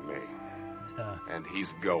as he's with me. And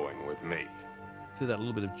he's going with me. feel that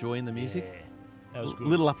little bit of joy in the music. Yeah, that was good.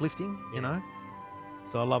 Little uplifting, you know.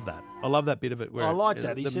 So I love that. I love that bit of it. Where I like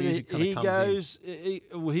that. The He said music kinda he comes goes,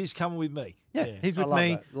 he's coming with me. Yeah, he's I with love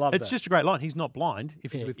me. that. Love it's that. just a great line. He's not blind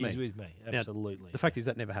if he's Yeah, with me. he's with me. Now, Absolutely. the fact is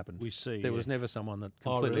that never happened. We see, there yeah. was never someone that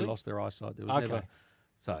Oh, completely really? lost their eyesight. There was Okay. never.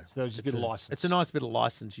 So there was just a bit of license. It's a nice bit of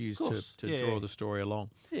license used Of course. to Yeah, draw yeah. the story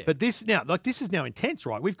along. Yeah. But this is now intense,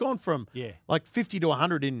 right? We've gone from like 50 to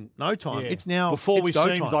 100 in no time. Yeah. It's now Before it's we go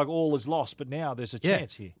seemed time. like all is lost, but now there's a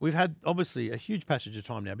chance here. We've had obviously a huge passage of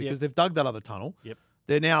time now because they've dug that other tunnel. Yep.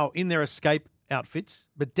 They're now in their escape outfits,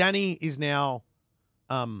 but Danny is now,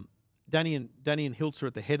 Danny and Hiltz are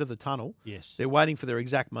at the head of the tunnel. Yes. They're waiting for their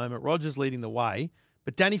exact moment. Roger's leading the way,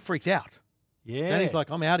 but Danny freaks out. Yeah. Danny's like,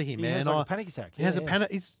 I'm out of here, He man. has like a panic attack. He has a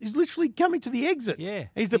panic. He's literally coming to the exit. Yeah.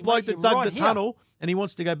 He's the He bloke might- that dug right the here. tunnel and he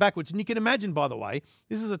wants to go backwards. And you can imagine, by the way,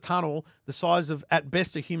 this is a tunnel the size of, at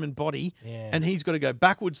best, a human body. Yeah. And he's got to go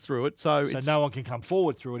backwards through it. So it's no one can come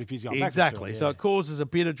forward through it if he's going backwards exactly. through it, So yeah. it causes a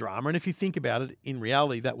bit of drama. And if you think about it, in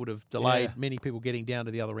reality, that would have delayed Yeah. many people getting down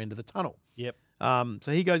to the other end of the tunnel. Yep.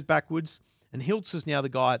 So he goes backwards, and Hiltz is now the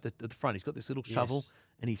guy at the front. He's got this little shovel,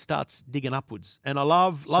 and he starts digging upwards. And I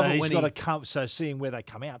love so it he's when got to come. So seeing where they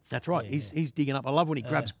come out. That's right. Yeah, He's digging up. I love when he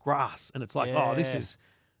grabs grass, and it's like, oh, this Yeah. is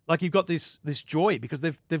like you've got this joy because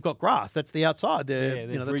they've got grass. That's the outside. Yeah, they've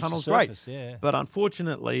the reached the tunnel's great. surface, yeah. But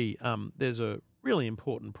unfortunately, there's a really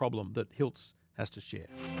important problem that Hiltz has to share.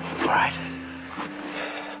 All right.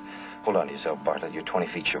 Hold on to yourself, Bartlett. You're 20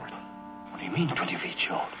 feet short. What do you mean 20 feet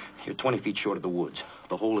short? You're 20 feet short of the woods.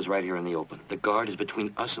 The hole is right here in the open. The guard is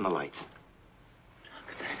between us and the lights.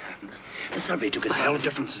 The survey took us... What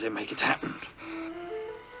difference does it make? It's happened.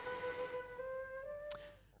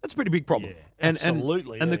 That's a pretty big problem.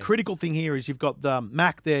 absolutely, And the yeah. critical thing here is you've got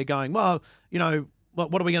Mac there going, well, you know,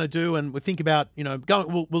 what are we going to do? And we think about, you know,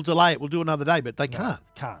 we'll delay it. We'll do another day. But they can't.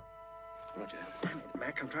 Can't. Roger.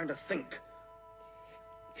 Mac, I'm trying to think.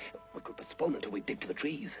 We could postpone until we dig to the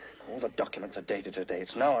trees. All the documents are dated today.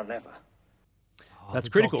 It's now or never. That's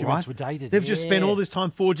the critical, documents right? were dated, They've just spent yeah. all this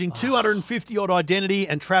time forging 250 odd identity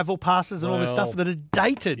and travel passes and all this stuff Well, that are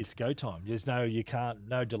dated. It's go time. There's no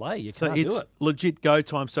delay. You So can't it's do it. legit go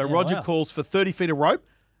time. So Yeah, Roger wow. calls for 30 feet of rope.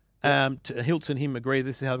 Hiltz and him agree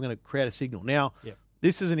this is how we're going to create a signal. Now, Yep.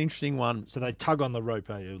 this is an interesting one. So they tug on the rope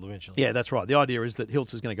eventually. Yeah, that's right. The idea is that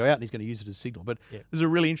Hiltz is going to go out and he's going to use it as signal. But Yep. this is a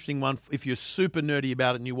really interesting one if you're super nerdy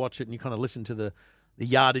about it and you watch it and you kind of listen to the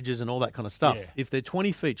yardages and all that kind of stuff. Yeah. If they're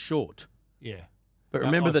 20 feet short, Yeah. But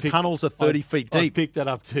remember, I the picked- tunnels are 30 feet I deep. picked that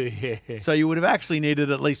up too, yeah. So you would have actually needed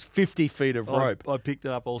at least 50 feet of rope. I picked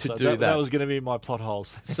it up also. to do that. That was going to be in my plot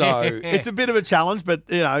holes. So it's a bit of a challenge, but,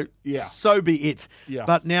 Yeah. so be it. Yeah.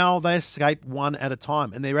 But now they escape one at a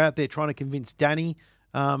time, and they're out there trying to convince Danny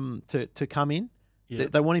to come in. Yeah.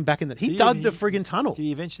 They want him back in the... He Do you- dug the friggin' tunnel. Do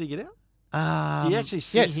you eventually get out? Do you actually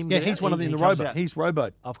see yes, him Yeah, get he's out? one of the He in the comes rowboat. out. He's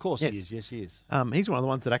rowboat. Of course Yes. he is. Yes, he is. He's one of the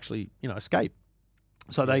ones that actually, escape.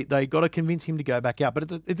 So they got to convince him to go back out. But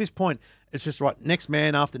at this point, it's just right. Next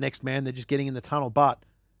man after next man, they're just getting in the tunnel. But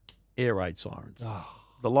air raid sirens.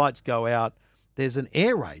 The lights go out. There's an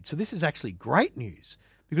air raid. So this is actually great news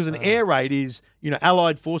because an air raid is,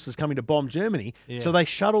 Allied forces coming to bomb Germany. Yeah. So they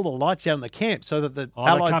shut all the lights out in the camp so that the They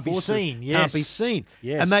Allied can't be forces seen. can't be Yes. seen.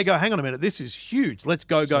 Yes. And they go, hang on a minute, this is huge. Let's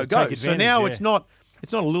go, So go, go. take So now advantage,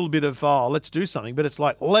 it's not a little bit of let's do something, but it's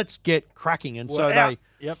like let's get cracking. And so We're out.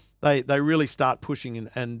 Yep. they really start pushing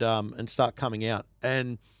and start coming out.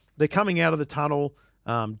 And they're coming out of the tunnel,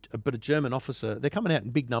 but a German officer, they're coming out in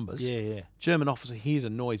big numbers. Yeah. German officer hears a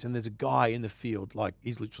noise, and there's a guy in the field, like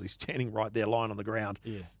he's literally standing right there, lying on the ground.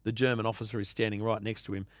 Yeah. The German officer is standing right next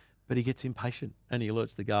to him, but he gets impatient and he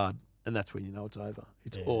alerts the guard, and that's when you know it's over.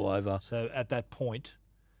 It's all over. So at that point,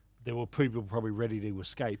 there were people probably ready to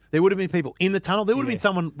escape. There would have been people in the tunnel. There would have Yeah. been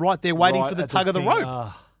someone right there waiting Right for the at the tug of the thing. rope.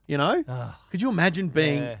 Ah. Could you imagine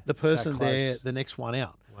being Yeah, the person that close. there, the next one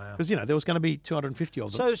out? Wow. Because there was going to be 250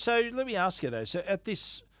 of them. So let me ask you though. So at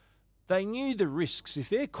this, they knew the risks. If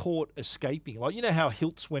they're caught escaping, like how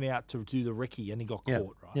Hiltz went out to do the recce and he got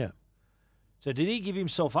caught, right? Yeah. So did he give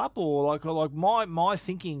himself up, or like my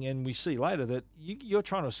thinking, and we see later that you're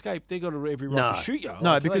trying to escape, they got every right to shoot you.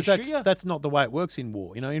 No, Like, can because they shoot you? that's not the way it works in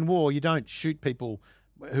war. In war, you don't shoot people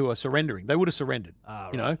who are surrendering. They would have surrendered.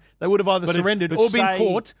 Right. They would have either But if- surrendered but or been say-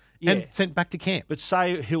 caught and yeah. sent back to camp. But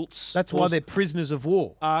say Hiltz. That's why was- they're prisoners of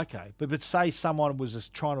war. Okay, but say someone was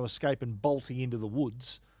just trying to escape and bolting into the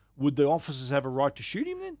woods, would the officers have a right to shoot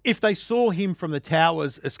him then? If they saw him from the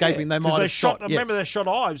towers escaping, they 'Cause might they have shot. Remember, yes. they shot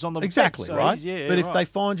Ives on the Exactly, back, so right? Yeah, but if right. they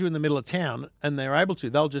find you in the middle of town and they're able to,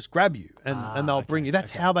 they'll just grab you and they'll bring you.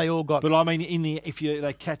 That's how they all got. But I mean,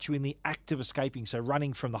 they catch you in the act of escaping, so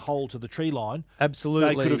running from the hole to the tree line,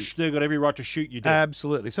 Absolutely. they've got every right to shoot you dead.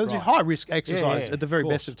 Absolutely. So it's a Right. high risk exercise Yeah, at the very of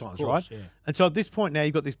best course, of times, of course, right? yeah. And so at this point now,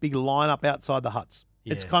 you've got this big lineup outside the huts.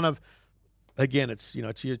 It's Yeah. kind of, again, it's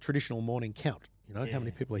your traditional morning count. How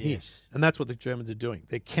many people are here, yes. and that's what the Germans are doing.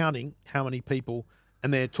 They're counting how many people,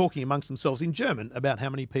 and they're talking amongst themselves in German about how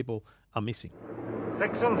many people are missing.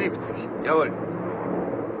 76. Jawohl.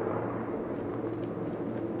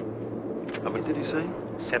 How many did he say?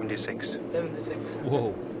 76. 76.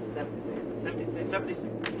 Whoa. 76.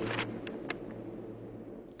 76.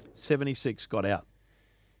 76 got out.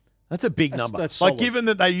 That's a big number. That's like, solid. given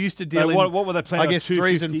that they used to deal in, what were they planning? I guess,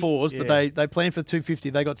 threes and 250? fours, but Yeah. they planned for 250.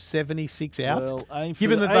 They got 76 out. Well, aim for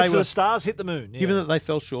given the, that aim they for were the stars, hit the moon. given yeah. that they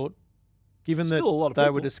fell short, given Still a lot of that they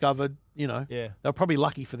were people. discovered, Yeah. they were probably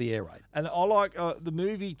lucky for the air raid. And I like the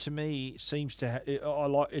movie. To me, seems to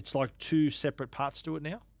it's like two separate parts to it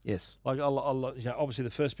now. Yes. Like obviously the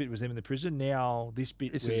first bit was them in the prison. Now this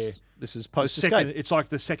bit This where is the post second, escape. it's like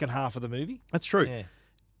the second half of the movie. That's true. Yeah.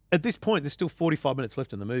 At this point, there's still 45 minutes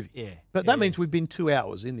left in the movie. Yeah. But that means we've been 2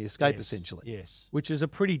 hours in the escape, Yes, essentially. yes. Which is a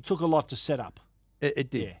pretty... Took a lot to set up. It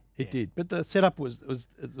did. Yeah, It did. But the setup was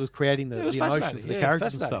creating the It was emotion fascinating. for the Yeah,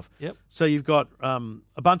 characters and fascinating. stuff. Yep. So you've got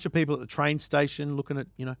a bunch of people at the train station looking at,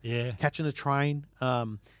 Yeah. catching a train.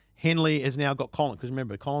 Henley has now got Colin, because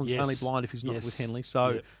remember, Colin's Yes. only blind if he's not Yes. with Henley. So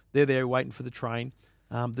Yep. they're there waiting for the train.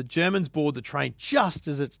 The Germans board the train just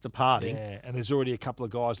as it's departing. Yeah, and there's already a couple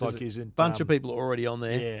of guys There's like a he's in. bunch of people already on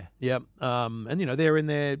there. Yeah. Yep. And they're in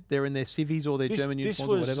their civvies or their German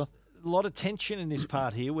uniforms or whatever. A lot of tension in this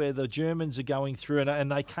part here, where the Germans are going through,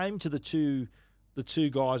 and they came to the two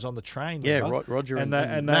guys on the train. Yeah, remember? Roger and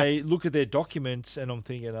and they look at their documents, and I'm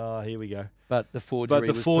thinking, here we go. But the forgery. But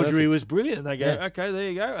the forgery perfect. was brilliant. And they go, Yeah. okay, there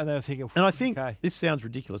you go. And they're thinking, And I think okay. this sounds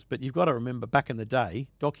ridiculous, but you've got to remember back in the day,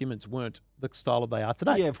 documents weren't the style that they are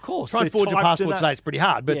today. Yeah, of course. Try and They're forge a typed passport in today, it's pretty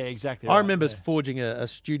hard. But Yeah, exactly I right, remember yeah. forging a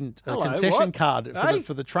student Hello, concession what? card for, Hey?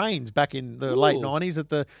 for the trains back in the late Ooh. 90s at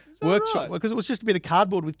the workshop, right? because it was just a bit of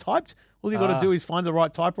cardboard with typed. All you've got to do is find the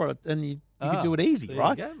right typewriter and you could do it easy, there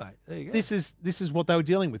right? You go, mate. There you go. This is what they were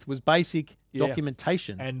dealing with, was basic Yeah.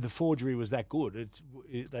 documentation. And the forgery was that good.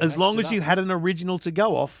 They As long matched as it you up. had an original to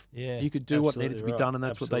go off, Yeah, you could do what needed to absolutely be right. done, and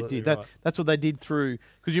that's what they Absolutely did. right. That's what they did through.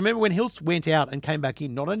 Because you remember when Hiltz went out and came back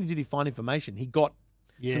in, not only did he find information, he got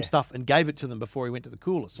Yeah. some stuff and gave it to them before he went to the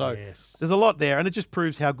cooler. So Yes. there's a lot there, and it just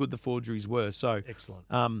proves how good the forgeries were. So Excellent.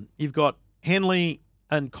 You've got Henley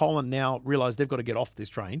and Colin now realise they've got to get off this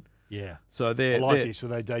train. Yeah. So they're I like they're- this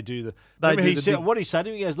where they do the. They Remember do he the said, big- what he said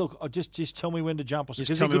to me? He goes, "Look, just tell me when to jump." Or Just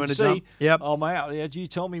because tell he me when couldn't to see. jump. Yep. I'm out. Yeah, you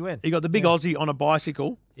tell me when. You got the big Aussie on a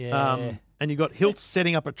bicycle. Yeah. And you got Hiltz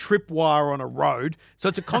setting up a tripwire on a road. So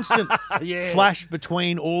it's a constant flash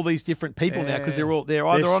between all these different people now because they're either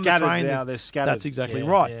on the scattered train. now, they're scattered. That's exactly Yeah,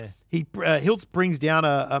 right. yeah. He Hiltz brings down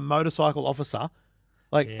a motorcycle officer,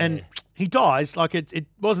 and he dies. Like it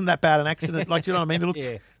wasn't that bad an accident. Like, do you know what I mean? It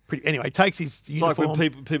looks pretty. Anyway, he takes his It's uniform. like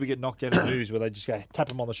when people get knocked out in the movies where they just go tap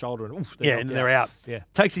him on the shoulder and oof, and they're out. Yeah.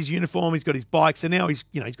 Takes his uniform. He's got his bike. So now he's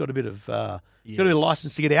got a bit of he's got a bit of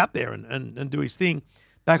license to get out there and do his thing.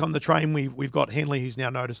 Back on the train, we've got Henley, who's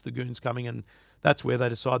now noticed the goons coming, and that's where they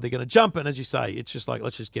decide they're going to jump. And as you say, it's just like,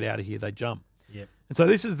 let's just get out of here. They jump. Yep. And so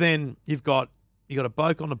this is then you got a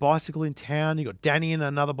bloke on a bicycle in town. You got Danny and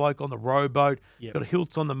another bloke on the rowboat. Yep. Got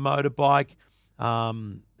Hiltz on the motorbike.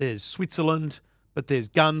 There's Switzerland, but there's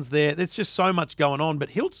guns there. There's just so much going on. But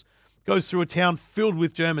Hiltz goes through a town filled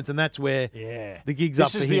with Germans, and that's where the gig's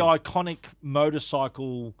up for him. This is the iconic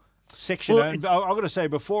motorcycle section. Well, and I've got to say,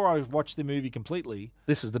 before I watched the movie completely,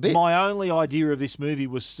 this was the bit. My only idea of this movie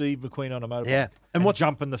was Steve McQueen on a motorbike. Yeah. And what's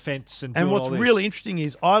jumping the fence and doing what's all this. really interesting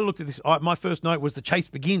is I looked at this. My first note was the chase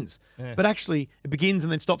begins, Yeah. but actually it begins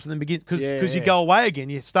and then stops and then begins because Yeah, you yeah. go away again.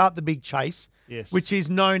 You start the big chase, Yes. which is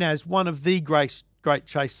known as one of the great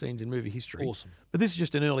chase scenes in movie history. Awesome. But this is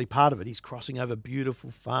just an early part of it. He's crossing over beautiful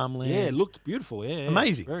farmland. Yeah, it looked beautiful. Yeah,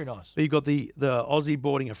 amazing, very nice. But you've got the Aussie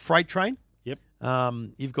boarding a freight train. Yep.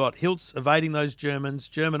 You've got Hiltz evading those Germans.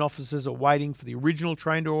 German officers are waiting for the original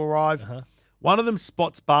train to arrive. One of them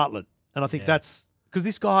spots Bartlett, and I think that's because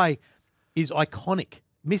this guy is iconic.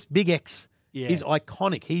 Miss Big X is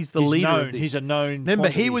iconic. He's the leader known. of this. He's a known Remember,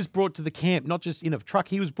 he quantity. was brought to the camp not just in a truck.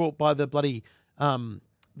 He was brought by the bloody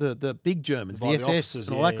the big Germans, By the the SS, officers,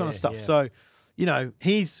 and all that yeah, kind of yeah, stuff. yeah. So,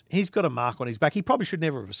 he's got a mark on his back. He probably should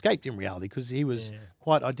never have escaped in reality because he was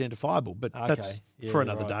quite identifiable. But that's Yeah, for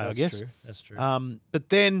another right. day, I That's guess. true. That's true. But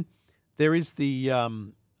then there is the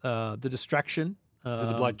distraction. So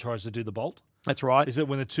the bloke tries to do the bolt. That's right. Is it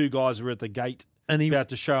when the two guys are at the gate And he about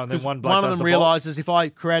to show, and then 'cause one bloke one of does them the bolt? realizes if I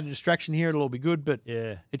create a distraction here, it'll all be good. But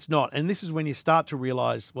Yeah. it's not. And this is when you start to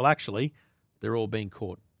realize, well, actually, they're all being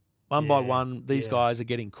caught. One by one, these guys are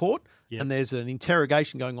getting caught, and there's an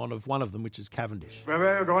interrogation going on of one of them, which is Cavendish. Where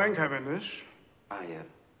were you going, Cavendish? I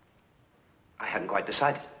hadn't quite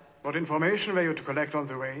decided. What information were you to collect on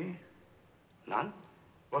the way? None.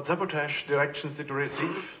 What sabotage directions did you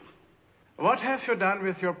receive? What have you done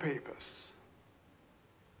with your papers?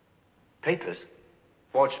 Papers?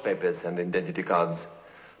 Forged papers and identity cards.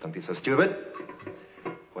 Don't be so stupid.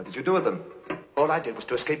 What did you do with them? All I did was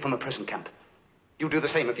to escape from a prison camp. You do the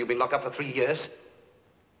same if you've been locked up for 3 years.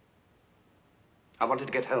 I wanted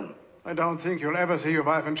to get home. I don't think you'll ever see your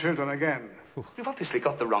wife and children again. You've obviously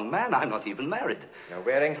got the wrong man. I'm not even married. You're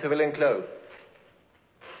wearing civilian clothes.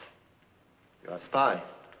 You're a spy.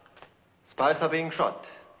 Spies are being shot.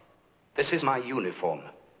 This is my uniform.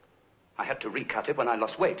 I had to recut it when I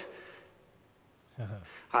lost weight.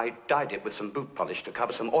 I dyed it with some boot polish to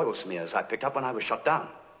cover some oil smears I picked up when I was shot down.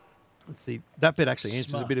 Let's see, that bit actually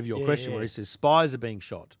answers Smart. a bit of your Yeah, question yeah. where he says spies are being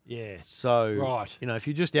shot. Yeah. So, Right. if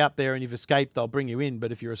you're just out there and you've escaped, they'll bring you in.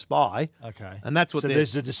 But if you're a spy, Okay. and that's what So they're,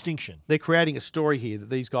 there's a distinction. They're creating a story here that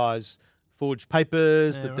these guys forged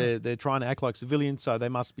papers, Yeah, that right. they're trying to act like civilians, so they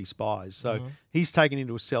must be spies. So Mhm. he's taken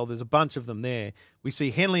into a cell. There's a bunch of them there. We see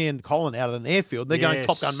Henley and Colin out at an airfield. They're going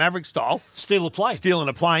Top Gun Yes. Maverick style, steal a plane, stealing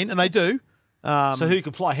a plane, and they do. So who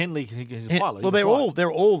can fly? Henley is a pilot. Well, they're all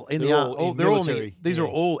in They're the all in military, these are yeah.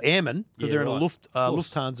 all airmen because Yeah, they're in a right. Of course.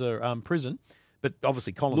 Lufthansa prison. But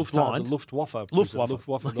obviously Colin's Lufthansa, blind. Luftwaffe.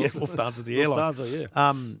 Luftwaffe. Yeah, Lufthansa's the airline. Lufthansa,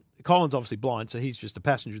 yeah. Colin's obviously blind, so he's just a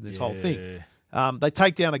passenger in this whole thing. Yeah. They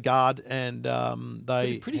take down a guard and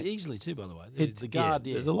they Pretty easily too, by the way. It- The guard,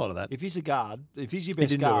 yeah, yeah. there's a lot of that. If he's a guard, if he's your He best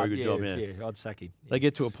didn't do a guard, very good job, yeah. I'd sack him. They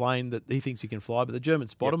get to a plane that he thinks he can fly, but the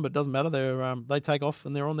Germans spot him. But it doesn't matter. They take off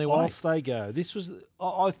and they're on their way. Off they go. This was.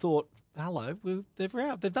 I thought, hello, they're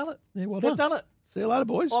out. They've done it. Yeah, well They've done. done it. See you later,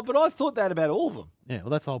 boys. Oh, but I thought that about all of them. Yeah, well,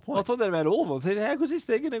 that's the whole point. I thought that about all of them. I thought, how good is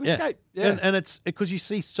they're going to escape? Yeah. And it's because you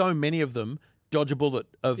see so many of them dodge a bullet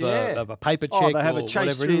of Yeah. a paper check Oh, they have or a chase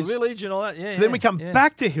whatever it through a is. village and all that. Yeah. So then we come yeah.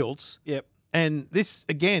 back to Hiltz. Yep. And this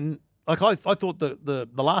again, like I thought the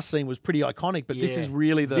last scene was pretty iconic, but this Yeah. is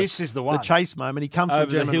really This is the one. chase moment. He comes Over from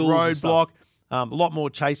the German hills and roadblock. A lot more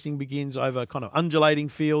chasing begins over kind of undulating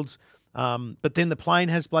fields. But then the plane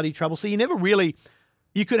has bloody trouble. So you never really.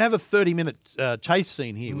 You could have a 30-minute chase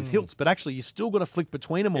scene here with Hiltz, but actually you still got to flick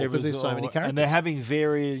between them all because there's so many characters. And they're having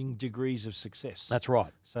varying degrees of success. That's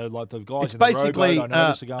right. So like the guys It's in the basically rowboat, I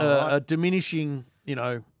noticed are going, a right. diminishing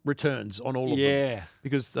returns on all of them. Yeah.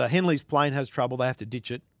 Because Henley's plane has trouble. They have to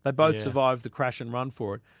ditch it. They both Yeah. survive the crash and run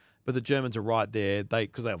for it. But the Germans are right there.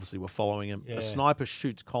 Because they obviously were following him. Yeah. A sniper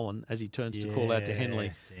shoots Colin as he turns to call out to Yeah,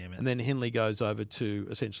 Henley. damn it. And then Henley goes over to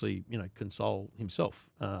essentially, console himself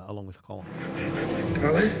along with Colin.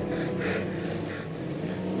 Colin?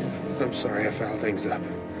 I'm sorry I fouled things up.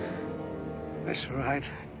 That's all right.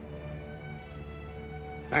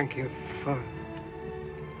 Thank you for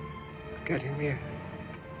getting me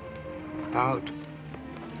out.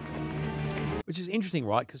 Which is interesting,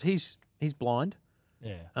 right? Because he's blind.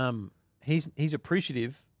 Yeah. He's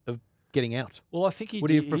appreciative of getting out. Well, I think would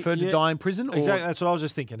he have preferred to die in prison? Or? Exactly. That's what I was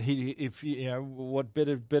just thinking. What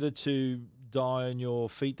better to die on your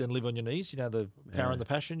feet than live on your knees? The Power and the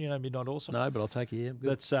Passion. Midnight Awesome. No, but I'll take it. Yeah, good.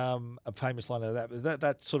 That's a famous line of that. But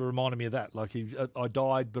that sort of reminded me of that. Like I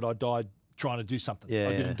died, but I died trying to do something. Yeah.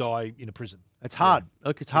 I didn't die in a prison. It's hard. Yeah.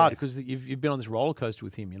 Look, it's hard because you've been on this roller coaster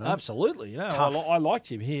with him. Absolutely. Tough. I liked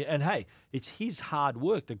him here, and hey, it's his hard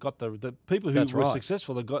work that got the people who were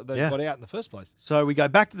successful. They got out in the first place. So we go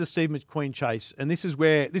back to the Steve McQueen chase, and this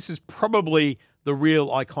is probably the real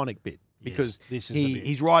iconic bit because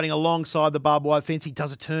he's riding alongside the barbed wire fence. He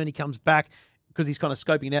does a turn. He comes back because he's kind of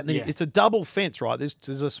scoping it out. And then it's a double fence, right?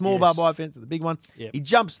 There's a small barbed wire fence and the big one. Yep. He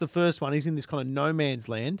jumps the first one. He's in this kind of no man's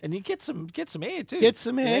land. And he gets some air too. Gets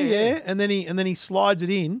some air, yeah. And then he slides it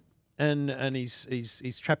in and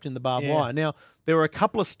he's trapped in the barbed wire. Now, there were a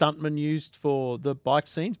couple of stuntmen used for the bike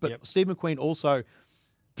scenes, but Steve McQueen also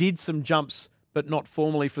did some jumps, but not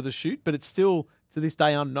formally for the shoot. But it's still, to this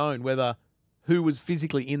day, unknown whether who was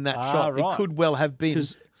physically in that shot. Right. It could well have been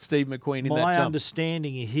Steve McQueen in that jump. My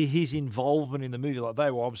understanding, his involvement in the movie, like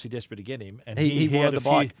they were obviously desperate to get him, and he wanted the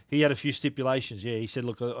bike. He had a few stipulations. Yeah, he said,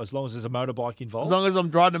 "Look, as long as there's a motorbike involved, as long as I'm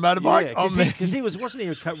driving a motorbike, because wasn't he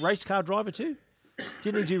a race car driver too?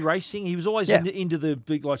 Didn't he do racing? He was always into the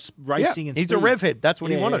big racing and he's speed. a rev head. That's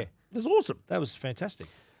what he wanted. It was awesome. That was fantastic.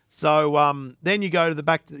 So then you go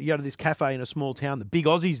to this cafe in a small town. The Big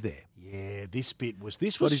Aussie's there. Yeah, this was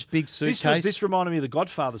his big suitcase. This reminded me of the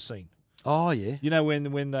Godfather scene. Oh yeah. When you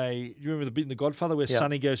remember the bit in the Godfather where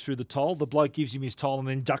Sonny goes through the toll, the bloke gives him his toll and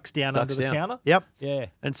then ducks down under the counter. Yep. Yeah.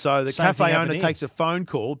 And so the Same cafe thing owner happened takes a phone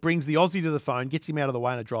call, brings the Aussie to the phone, gets him out of the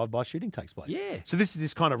way, and a drive-by shooting takes place. Yeah. So this is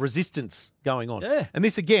this kind of resistance going on. Yeah. And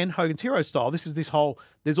this again, Hogan's Hero style. This is this whole.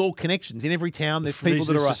 There's all connections in every town. There's people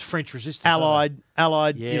that are French resistance,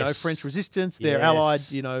 allied. Yes. French resistance. They're allied.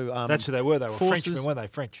 That's who they were. They were forces. Frenchmen, weren't they?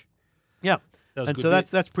 French. Yeah. And so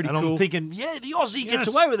that's pretty and cool. I'm thinking, the Aussie gets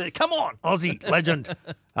away with it. Come on, Aussie legend.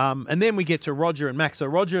 And then we get to Roger and Mac. So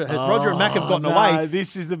Roger and Mac have gotten away.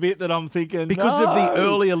 This is the bit that I'm thinking because of the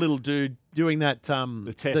earlier little dude doing that.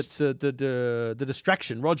 The test, the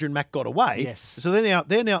distraction. Roger and Mac got away. Yes. So they're now.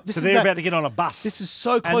 They're about to get on a bus. This is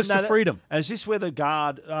so close to freedom. And is this where the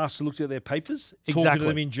guard asked to look at their papers? Exactly. Talking to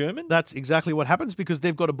them in German. That's exactly what happens because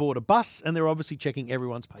they've got to board a bus and they're obviously checking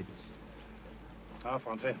everyone's papers.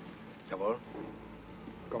 Français. Jawohl.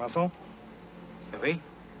 Commençons. Oui.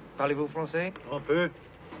 Parlez-vous français? Un peu.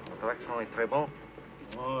 Votre accent est très bon.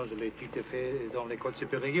 Oh, je l'ai tout fait dans l'école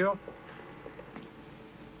supérieure.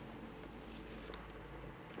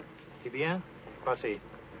 Eh bien, passez.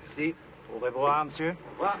 Merci. Au revoir, monsieur.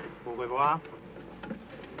 Au revoir. Au revoir.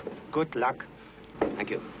 Good luck.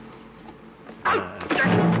 Thank you.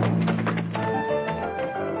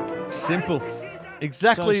 Simple.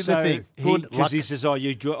 Exactly the thing. Good luck. Because he says, I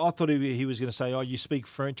thought he was going to say, you speak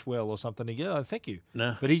French well or something. He goes, thank you.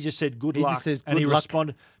 No. But he just said, good He luck. just says, and he "Good luck."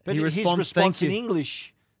 responded. But He his responds, response "Thank in you."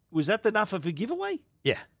 English, was that enough of a giveaway?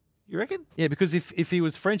 Yeah. You reckon? Yeah, because if he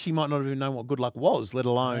was French, he might not even know what good luck was, let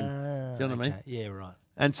alone. Do you know what I mean? Yeah, right.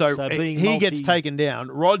 And so being he gets taken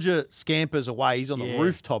down. Roger scampers away. He's on the Yeah.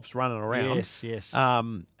 rooftops running around. Yes.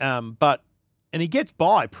 And he gets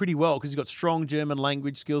by pretty well because he's got strong German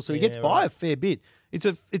language skills. So he gets by a fair bit. It's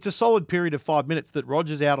a solid period of 5 minutes that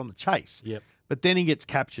Roger's out on the chase. Yep. But then he gets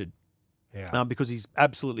captured. Yeah. Because he's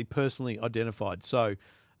absolutely personally identified. So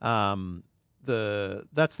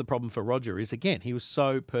that's the problem for Roger is, again, he was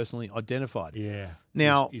so personally identified. Yeah.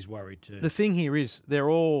 Now he's worried too. The thing here is they're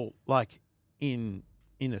all like in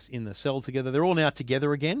the cell together. They're all now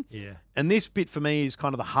together again. Yeah. And this bit for me is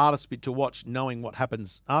kind of the hardest bit to watch, knowing what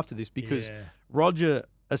happens after this, because Roger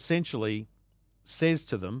essentially says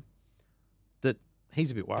to them that he's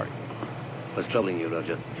a bit worried. What's troubling you,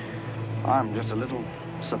 Roger? I'm just a little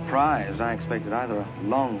surprised. I expected either a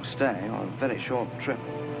long stay or a very short trip.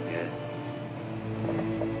 Yes.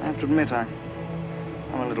 I have to admit, I'm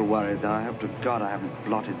a little worried, though. I hope to God I haven't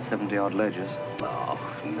blotted 70-odd ledgers. Oh,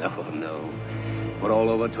 no. We're all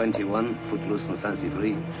over 21, footloose and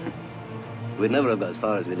fancy-free. We'd never have got as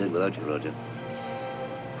far as we did without you, Roger.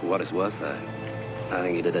 For what it's worth, I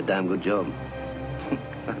think he did a damn good job.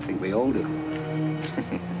 I think we all do.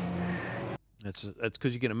 That's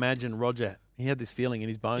because you can imagine Roger. He had this feeling in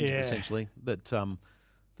his bones, essentially, that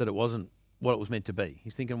it wasn't what it was meant to be.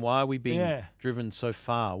 He's thinking, why are we being driven so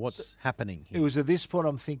far? What's happening here? It was at this point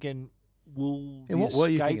I'm thinking, what were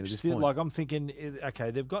you thinking at this point? Like, I'm thinking,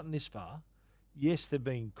 okay, they've gotten this far. Yes, they've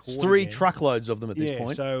been caught. It's 3 again. truckloads of them at this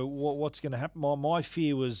point. So what's going to happen? My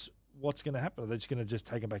fear was, what's going to happen? Are they just going to just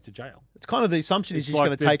take them back to jail? It's kind of the assumption is It's he's like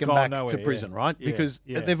going to they've take them gone back nowhere, to prison, right? Yeah, Because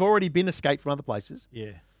yeah. they've already been escaped from other places.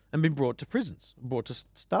 Yeah. And been brought to prisons, brought to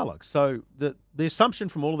Stalag. So the assumption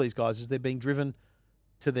from all of these guys is they're being driven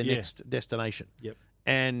to their next destination. Yep.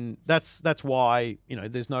 And that's why,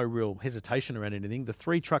 there's no real hesitation around anything. The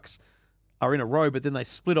 3 trucks are in a row, but then they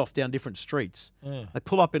split off down different streets. Yeah. They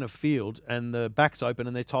pull up in a field and the back's open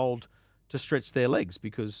and they're told to stretch their legs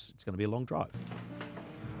because it's going to be a long drive.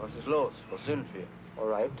 Was ist los? Wo sind wir? All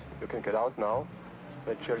right, you can get out now.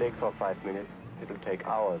 Stretch your legs for 5 minutes. It'll take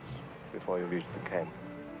hours before you reach the camp.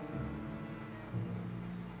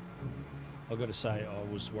 I've got to say,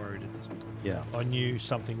 I was worried at this point. Yeah. I knew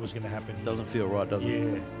something was going to happen here. Doesn't feel right, does it?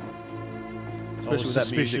 Yeah. Especially with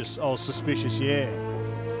that music. I was suspicious, yeah.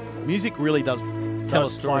 Music really does tell a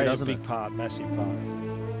story, play doesn't a it? big part, massive part.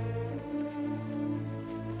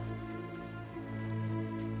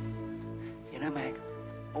 You know, Meg,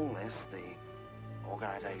 all this, the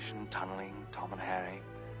organisation, tunnelling, Tom and Harry,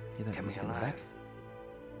 Hear that kept me music in the alive. back?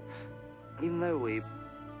 Even though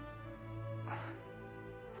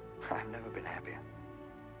I've never been happier.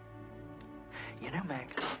 You know, Meg,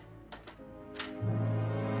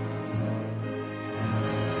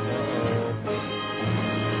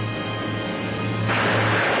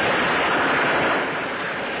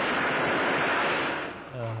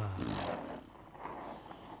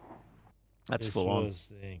 That's This full on.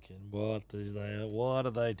 was thinking, what are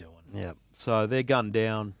they doing? Yeah. So they're gunned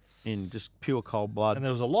down in just pure cold blood. And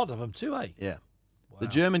there was a lot of them too, eh? Yeah. The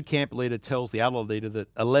German camp leader tells the Allied leader that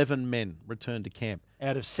 11 men returned to camp.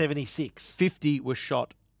 Out of 76. 50 were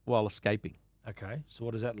shot while escaping. Okay, so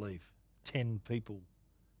what does that leave? 10 people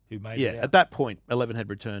who made Yeah, it out. at that point, 11 had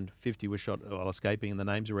returned, 50 were shot while escaping, and the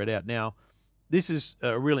names are read out. Now, this is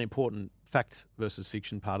a really important fact versus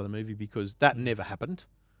fiction part of the movie because that never happened.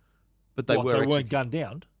 But they What, were they weren't executed. gunned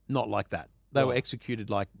down? Not like that. They were Right. executed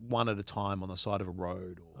like one at a time on the side of a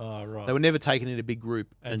road. Oh, right. They were never taken in a big group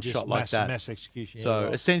and just shot like that. mass execution. Yeah, So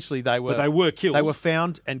right. essentially, they were. But they were killed. They were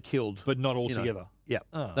found and killed, But not all you know. together. Yeah,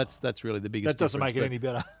 Oh. that's really the biggest. That doesn't difference, make it but- any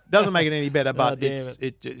better. Doesn't make it any better, Oh, but damn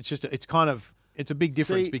it's just it's kind of it's a big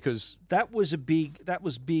difference See, because that was big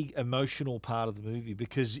emotional part of the movie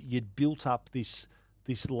because you'd built up this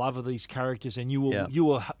love of these characters and you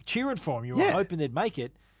were cheering for them. You were hoping they'd make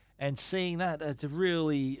it, and seeing that it's a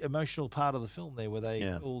really emotional part of the film there where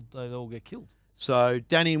they all get killed. So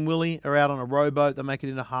Danny and Willie are out on a rowboat. They make it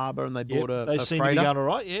into harbour and they board They a seem freighter. to be going all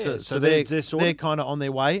right. Yeah, So they're they're kind of on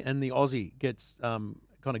their way, and the Aussie gets kind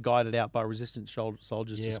of guided out by resistance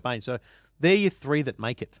soldiers to Yep. Spain. So they're your 3 that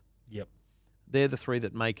make it. Yep. They're the 3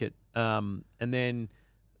 that make it. And then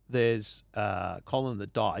there's Colin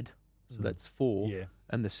that died. So that's 4. Yeah.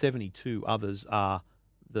 And the 72 others are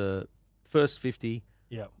the first 50,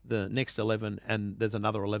 Yep. the next 11, and there's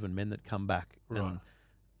another 11 men that come back. Right.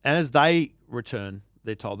 And as they return,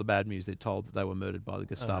 they're told the bad news. They're told that they were murdered by the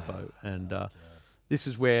Gestapo. And this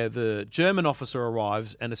is where the German officer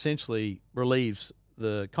arrives and essentially relieves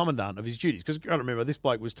the commandant of his duties. Because you've got to remember, this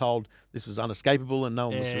bloke was told this was unescapable and no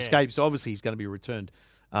one was to Yeah. escape. So obviously he's going to be returned,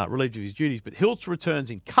 relieved of his duties. But Hiltz returns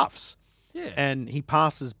in cuffs. Yeah. And he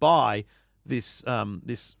passes by this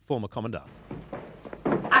this former commandant.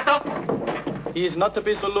 He is not to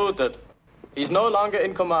be saluted. He's no longer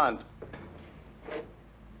in command.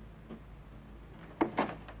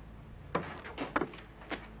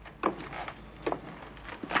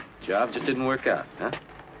 Job just didn't work out, huh?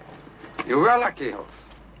 You were lucky, Hiltz.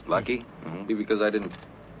 Lucky? Maybe because I didn't.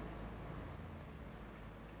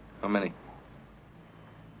 How many?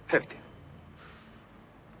 50.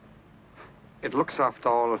 It looks, after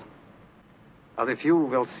all, as if you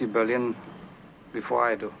will see Berlin before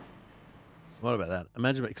I do. What about that?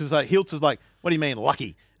 Imagine it. Because like, Hiltz is like, what do you mean,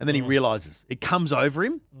 lucky? And then he realizes. It comes over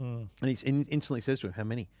him, and he instantly says to him, how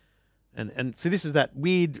many? And so this is that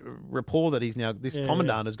weird rapport that this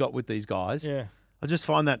commandant has got with these guys. Yeah. I just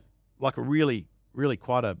find that like a really, really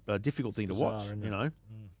quite a difficult thing to Bizarre, watch, isn't you it? know?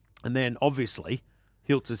 And then, obviously,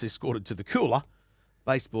 Hiltz is escorted to the cooler,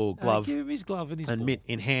 baseball glove, give him his glove and his and ball. mitt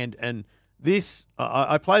in hand. And this,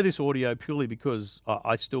 I play this audio purely because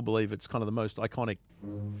I still believe it's kind of the most iconic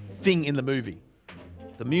thing in the movie.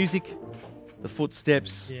 The music, the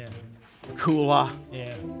footsteps, Yeah. cooler,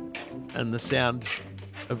 Yeah. and the sound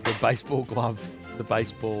of the baseball glove, the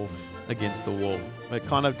baseball against the wall. It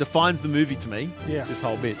kind of defines the movie to me, Yeah. this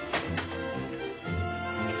whole bit.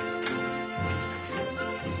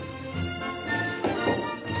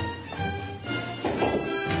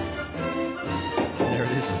 There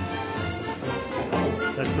it is.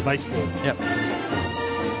 That's the baseball. Yep.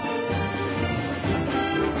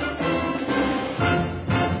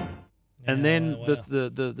 And then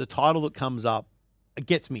the title that comes up, it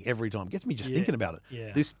gets me every time. It gets me just Yeah, thinking about it.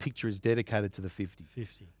 yeah. This picture is dedicated to the 50.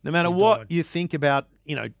 50. No matter He what died. you think about,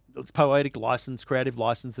 poetic license, creative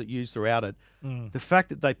license that used throughout it, Mm. the fact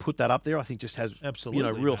that they put that up there, I think, just has Absolutely,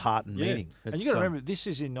 real man. heart and Yeah. meaning. And It's, you got to remember, this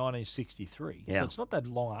is in 1963, Yeah. so it's not that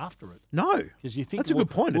long after it. No, because you think that's a good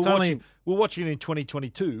point. It's we're watching it in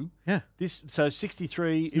 2022. Yeah, so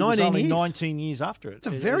 63. It's It was 19 only years. 19 years after it. It's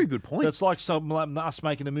a very good point. So it's like us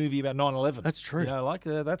making a movie about 9/11. That's true.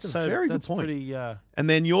 That's a very good that's point. Pretty, and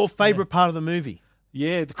then your favourite part of the movie.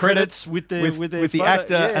 Yeah, the credits with the with the photo.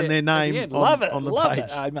 actor Yeah, and their at the name end. on, love it, on the love page.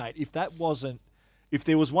 it. Hey, mate, if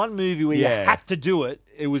there was one movie where Yeah. you had to do it,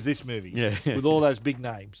 it was this movie. Yeah. with all those big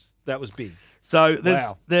names. That was big. So there's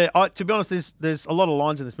Wow. to be honest, there's a lot of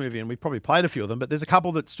lines in this movie, and we've probably played a few of them, but there's a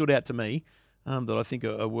couple that stood out to me that I think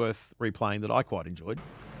are worth replaying that I quite enjoyed.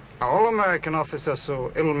 Are all American officers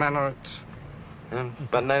so ill-mannered?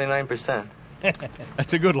 About 99%.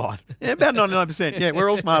 That's a good line. Yeah, about 99%. Yeah, we're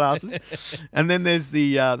all smart asses. And then there's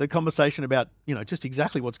the conversation about just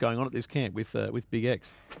exactly what's going on at this camp with Big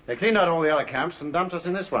X. They cleaned out all the other camps and dumped us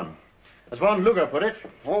in this one. As von Luger put it,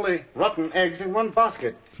 all the rotten eggs in one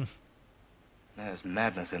basket. There's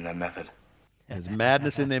madness in their method. There's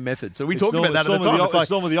madness in their method. So we It's talked normal- about that at it's the time. normally It's the- like,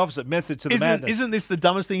 it's normally the opposite method to the madness. Isn't this the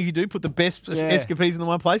dumbest thing you could do? Put the best Yeah. escapees in the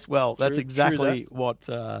one place? Well, that's True exactly what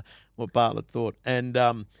Bartlett thought. And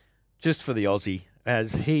just for the Aussie,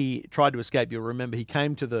 as he tried to escape, you'll remember he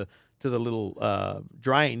came to the little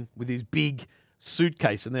drain with his big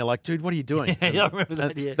suitcase, and they're like, "Dude, what are you doing?" Yeah, I remember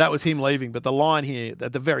that, yeah. That was him leaving. But the line here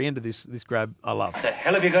at the very end of this grab, I love. The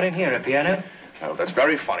hell have you got in here, a piano? Oh, that's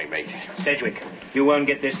very funny, mate. Sedgwick, you won't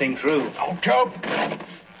get this thing through. Oh, Job!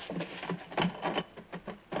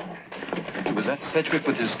 Was that Sedgwick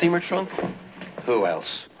with his steamer trunk? Who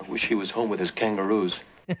else? I wish he was home with his kangaroos.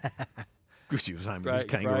 Wish he was home with his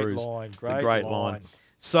Great kangaroos. line, It's a great great line. line.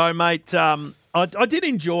 So, mate, I did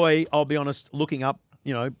enjoy, I'll be honest, looking up,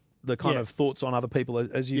 the kind Yeah. of thoughts on other people,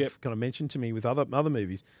 as you've Yep. kind of mentioned to me with other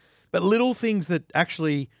movies. But little things that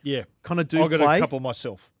actually kind of do I got play. a couple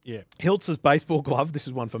myself. Yeah. Hiltz's baseball glove, this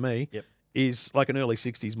is one for me, Yep. is like an early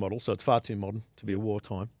 60s model, so it's far too modern to be a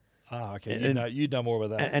wartime. Ah, okay. And- You know more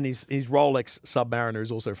about that. And his Rolex Submariner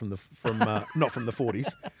is also from not from the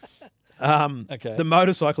 40s. Okay. The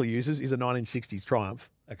motorcycle he uses is a 1960s Triumph.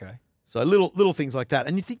 Okay. So little things like that.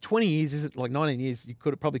 And you think 20 years isn't like 19 years, you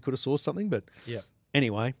probably could have sourced something, but Yeah.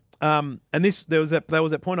 anyway. And there was that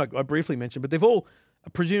point I briefly mentioned, but they've all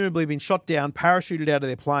presumably been shot down, parachuted out of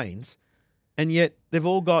their planes, and yet they've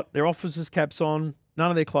all got their officers' caps on. None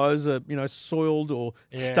of their clothes are, soiled or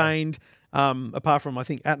stained, apart from I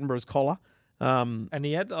think Attenborough's collar. And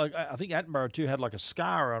he had, I think Attenborough too had like a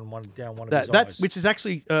scar on one of his That's eyes. which is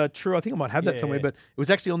actually true. I think I might have that Yeah, somewhere, yeah. but it was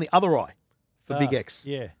actually on the other eye for Big X.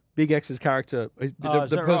 Yeah. Big X's character, Is the that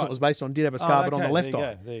person right? it was based on, did have a scar, but on the okay, left there you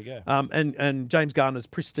eye. go, there you go. And James Garner's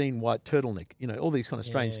pristine white turtleneck. All these kind of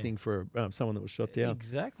strange Yeah. things for someone that was shot down.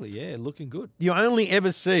 Exactly, yeah, looking good. You only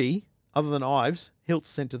ever see, other than Ives, Hilt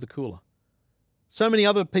sent to the cooler. So many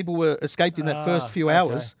other people were escaped in that first few okay.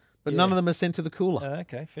 hours, but none Yeah. of them are sent to the cooler.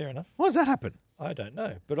 Okay, fair enough. Why does that happen? I don't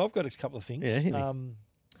know, but I've got a couple of things. Yeah, hit me.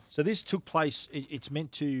 So this took place. It's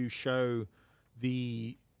meant to show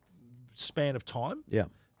the span of time. Yeah.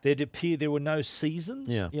 There'd appear there were no seasons.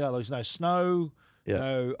 Yeah. There was no snow. Yeah.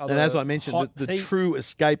 No other And as I mentioned, hot the heat. true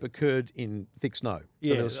escape occurred in thick snow. So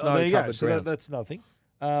Yeah, there was there you go. snow-covered So grounds. that's another thing.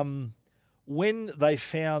 When they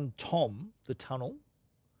found Tom, the tunnel,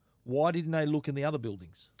 why didn't they look in the other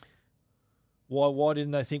buildings? Why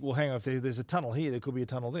didn't they think, well, hang on, if there's a tunnel here, there could be a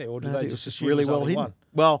tunnel there? Or did No, they it was just just assume really there's well only hidden. one?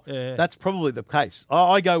 Well, Yeah. that's probably the case.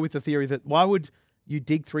 I go with the theory that why would you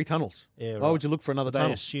dig 3 tunnels? Yeah, why would you look for another so tunnel?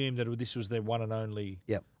 They assumed that this was their one and only.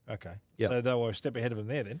 Yep. Okay. Yep. So they were a step ahead of them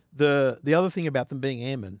there then. The other thing about them being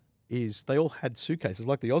airmen is they all had suitcases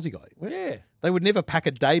like the Aussie guy. Yeah. They would never pack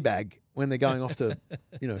a day bag when they're going off to,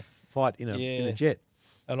 fight in a Yeah. jet.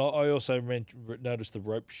 And I also noticed the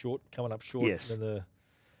rope short coming up short. Yes.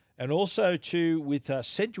 And also too with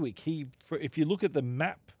Sedgwick, if you look at the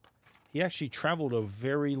map, he actually travelled a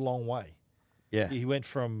very long way. Yeah. He went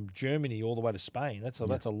from Germany all the way to Spain. That's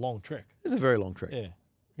a long trek. It's a very long trek. Yeah.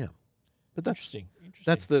 Yeah. But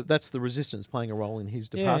that's the resistance playing a role in his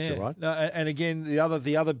departure, right? No, and again, the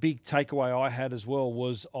other big takeaway I had as well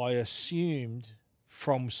was I assumed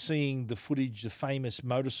from seeing the footage, the famous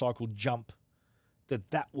motorcycle jump,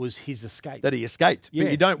 that was his escape. That he escaped. Yeah.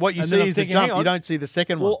 But you don't. What you And see then I'm is the thinking, jump. hang on. You don't see the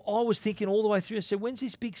second one. Well, I was thinking all the way through. I said, "When's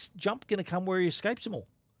this big jump going to come where he escapes them all?"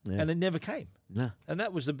 Yeah. And it never came. No. And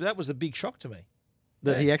that was a big shock to me.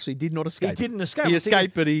 That he actually did not escape. He didn't escape. He I'm thinking,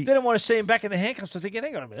 escaped, but he didn't want to see him back in the handcuffs. I'm thinking,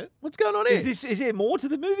 hang on a minute, what's going on here? Is there more to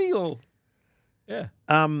the movie or? Yeah.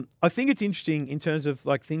 I think it's interesting in terms of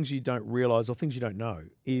like things you don't realize or things you don't know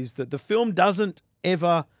is that the film doesn't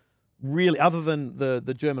ever really, other than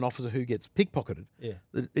the German officer who gets pickpocketed,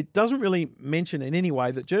 it doesn't really mention in any way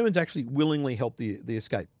that Germans actually willingly helped the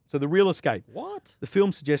escape. So the real escape. What? The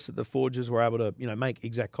film suggests that the forgers were able to, make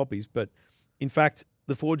exact copies, but in fact,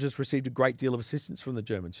 the forgers received a great deal of assistance from the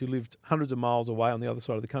Germans, who lived hundreds of miles away on the other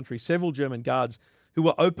side of the country. Several German guards who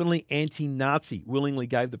were openly anti-Nazi willingly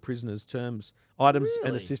gave the prisoners items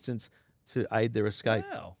and assistance to aid their escape.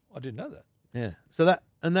 Wow, I didn't know that. Yeah. So that.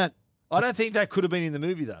 I don't think that could have been in the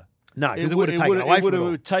movie though. No, because it would have taken away from it all.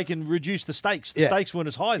 It would have reduced the stakes. The stakes weren't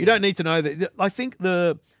as high. You don't need to know that. I think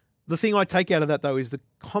the thing I take out of that though is the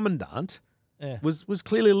commandant. Yeah. Was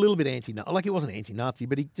clearly a little bit anti-Nazi. Like he wasn't anti-Nazi,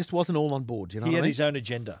 but he just wasn't all on board. You know, he what had I mean? his own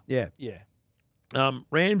agenda. Yeah, yeah.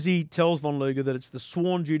 Ramsey tells von Luger that it's the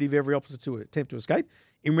sworn duty of every officer to attempt to escape.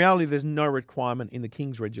 In reality, there's no requirement in the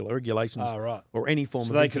King's regulations or any form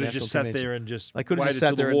so of they could have international just sat convention. there and just they could have waited just sat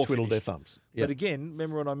till the there and war twiddled their finished. thumbs. Yeah. But again,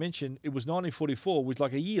 remember when I mentioned it was 1944, which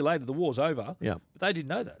like a year later the war's over. Yeah. But they didn't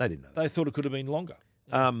know that. They didn't know They thought it could have been longer.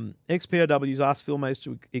 Ex-POWs asked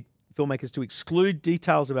filmmakers to exclude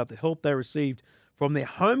details about the help they received from their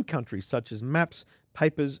home countries, such as maps,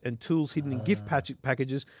 papers, and tools hidden in gift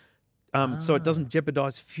packages, so it doesn't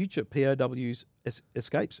jeopardize future POWs'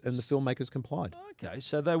 escapes. And the filmmakers complied. Okay,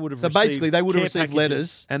 so they would have. So received basically, they would have care received packages.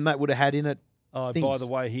 letters, and that would have had in it. Oh, things. by the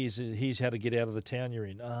way, here's how to get out of the town you're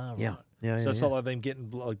in. Ah, right. Yeah, So it's not like them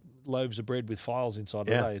getting like loaves of bread with files inside of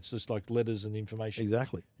it. It's just like letters and information.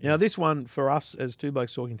 Exactly. Now, this one for us as Two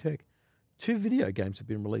Blokes Talking Tech, 2 video games have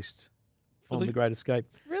been released on The Great Escape.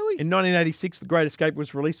 Really? In 1986, The Great Escape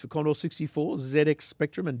was released for Commodore 64, ZX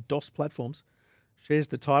Spectrum, and DOS platforms. Shares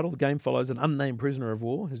the title. The game follows an unnamed prisoner of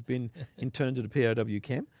war who's been interned at a POW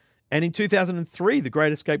camp. And in 2003, The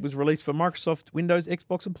Great Escape was released for Microsoft, Windows,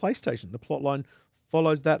 Xbox, and PlayStation. The plotline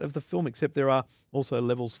follows that of the film, except there are also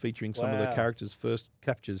levels featuring some of the characters' first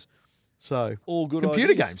captures. So, all good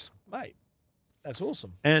computer ideas. games. Mate. That's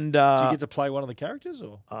awesome. And do you get to play one of the characters,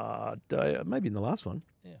 or maybe in the last one?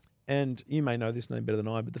 Yeah. And you may know this name better than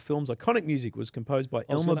I, but the film's iconic music was composed by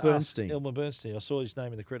Elmer Bernstein. Elmer Bernstein. I saw his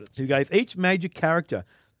name in the credits. Who gave each major character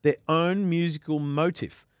their own musical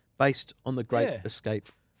motif based on the Great Escape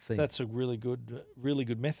theme. That's a really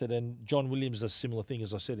good method. And John Williams does a similar thing,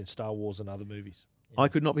 as I said, in Star Wars and other movies. I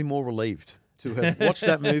could not be more relieved to have watched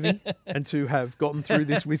that movie and to have gotten through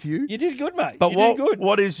this with you. You did good, mate. But you did good.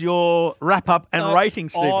 What is your wrap-up and rating,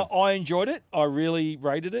 Stephen? I enjoyed it. I really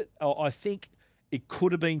rated it. I think it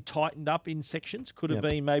could have been tightened up in sections. Could have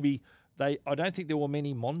been maybe I don't think there were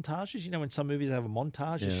many montages. You know, in some movies they have a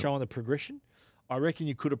montage just showing the progression. I reckon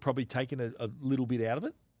you could have probably taken a little bit out of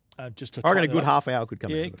it. Just to I reckon a tighten it good up. half hour could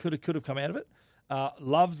come out of it. Yeah, could have come out of it.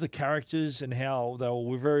 Loved the characters and how they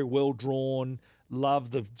were very well drawn.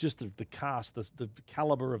 Loved the cast. The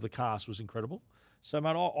caliber of the cast was incredible. So,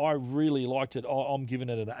 mate, I really liked it. I'm giving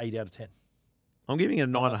it an 8 out of 10. I'm giving it a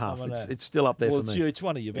 9.5. It's still up there for me. It's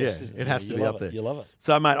one of your best, isn't it? It has to be up there. You love it.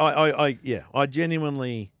 So, mate, I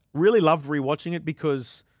genuinely really loved rewatching it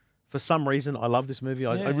because for some reason I love this movie.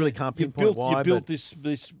 I really can't pinpoint why. You built this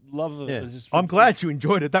love of it. I'm glad you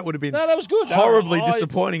enjoyed it. That would have been that was good. Horribly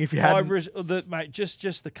disappointing if you hadn't. Mate,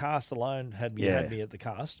 just the cast alone had me at the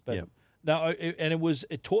cast. But no,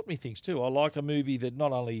 it taught me things too. I like a movie that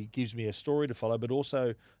not only gives me a story to follow, but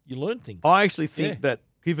also you learn things. I actually think that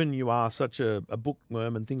given you are such a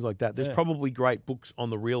bookworm and things like that, there's probably great books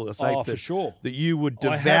on the real estate for sure. that you would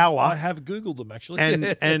devour. I have Googled them, actually.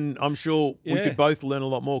 and I'm sure we could both learn a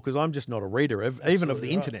lot more because I'm just not a reader, even of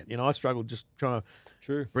the internet. You know, I struggle just trying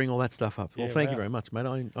to bring all that stuff up. Well, thank you very much, mate.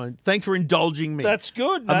 Thanks for indulging me. That's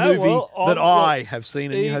good. A movie that I have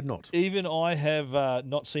seen and you had not. Even I have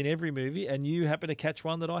not seen every movie, and you happen to catch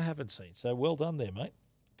one that I haven't seen. So well done there, mate.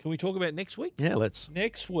 Can we talk about next week? Yeah, let's.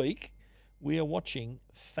 Next week, we are watching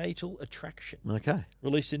Fatal Attraction. Okay.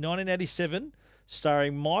 Released in 1987,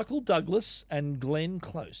 starring Michael Douglas and Glenn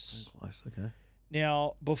Close. Okay.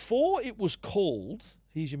 Now, before it was called,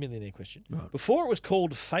 here's your millionaire question. Right. Before it was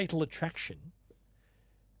called Fatal Attraction,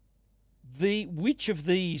 which of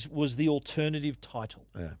these was the alternative title?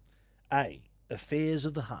 Yeah. A, Affairs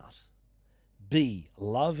of the Heart. B,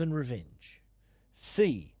 Love and Revenge.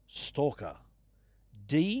 C, Stalker.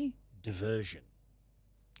 D, Diversion.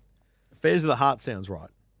 Affairs of the Heart sounds right.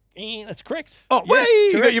 That's correct. Oh, Yes, wait,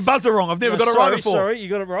 you got correct. your buzzer wrong. I've never got it right before. Sorry, you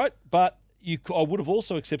got it right. But I would have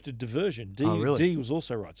also accepted Diversion. D, Oh, really? D was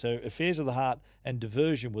also right. So Affairs of the Heart and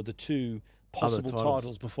Diversion were the two possible titles.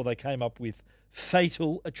 titles before they came up with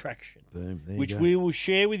Fatal Attraction, Boom, there you which go. we will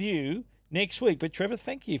share with you next week. But Trevor,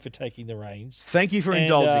 thank you for taking the reins. Thank you for and,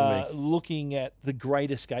 indulging me. Looking at The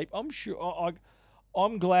Great Escape, I'm sure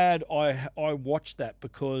I'm glad I watched that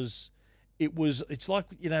because it's like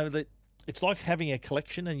that. It's like having a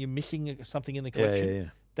collection and you're missing something in the collection. Yeah.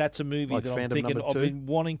 That's a movie Like that I'm Phantom thinking number I've 2? been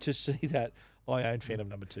wanting to see that. I own Phantom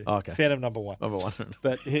number 2. Oh, okay. Phantom number 1. Number 1.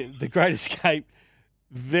 But The Great Escape,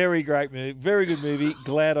 very great movie, very good movie.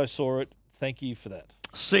 Glad I saw it. Thank you for that.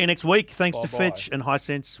 See you next week. Thanks to Bye-bye. Fetch and High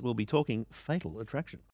Sense. We'll be talking Fatal Attraction.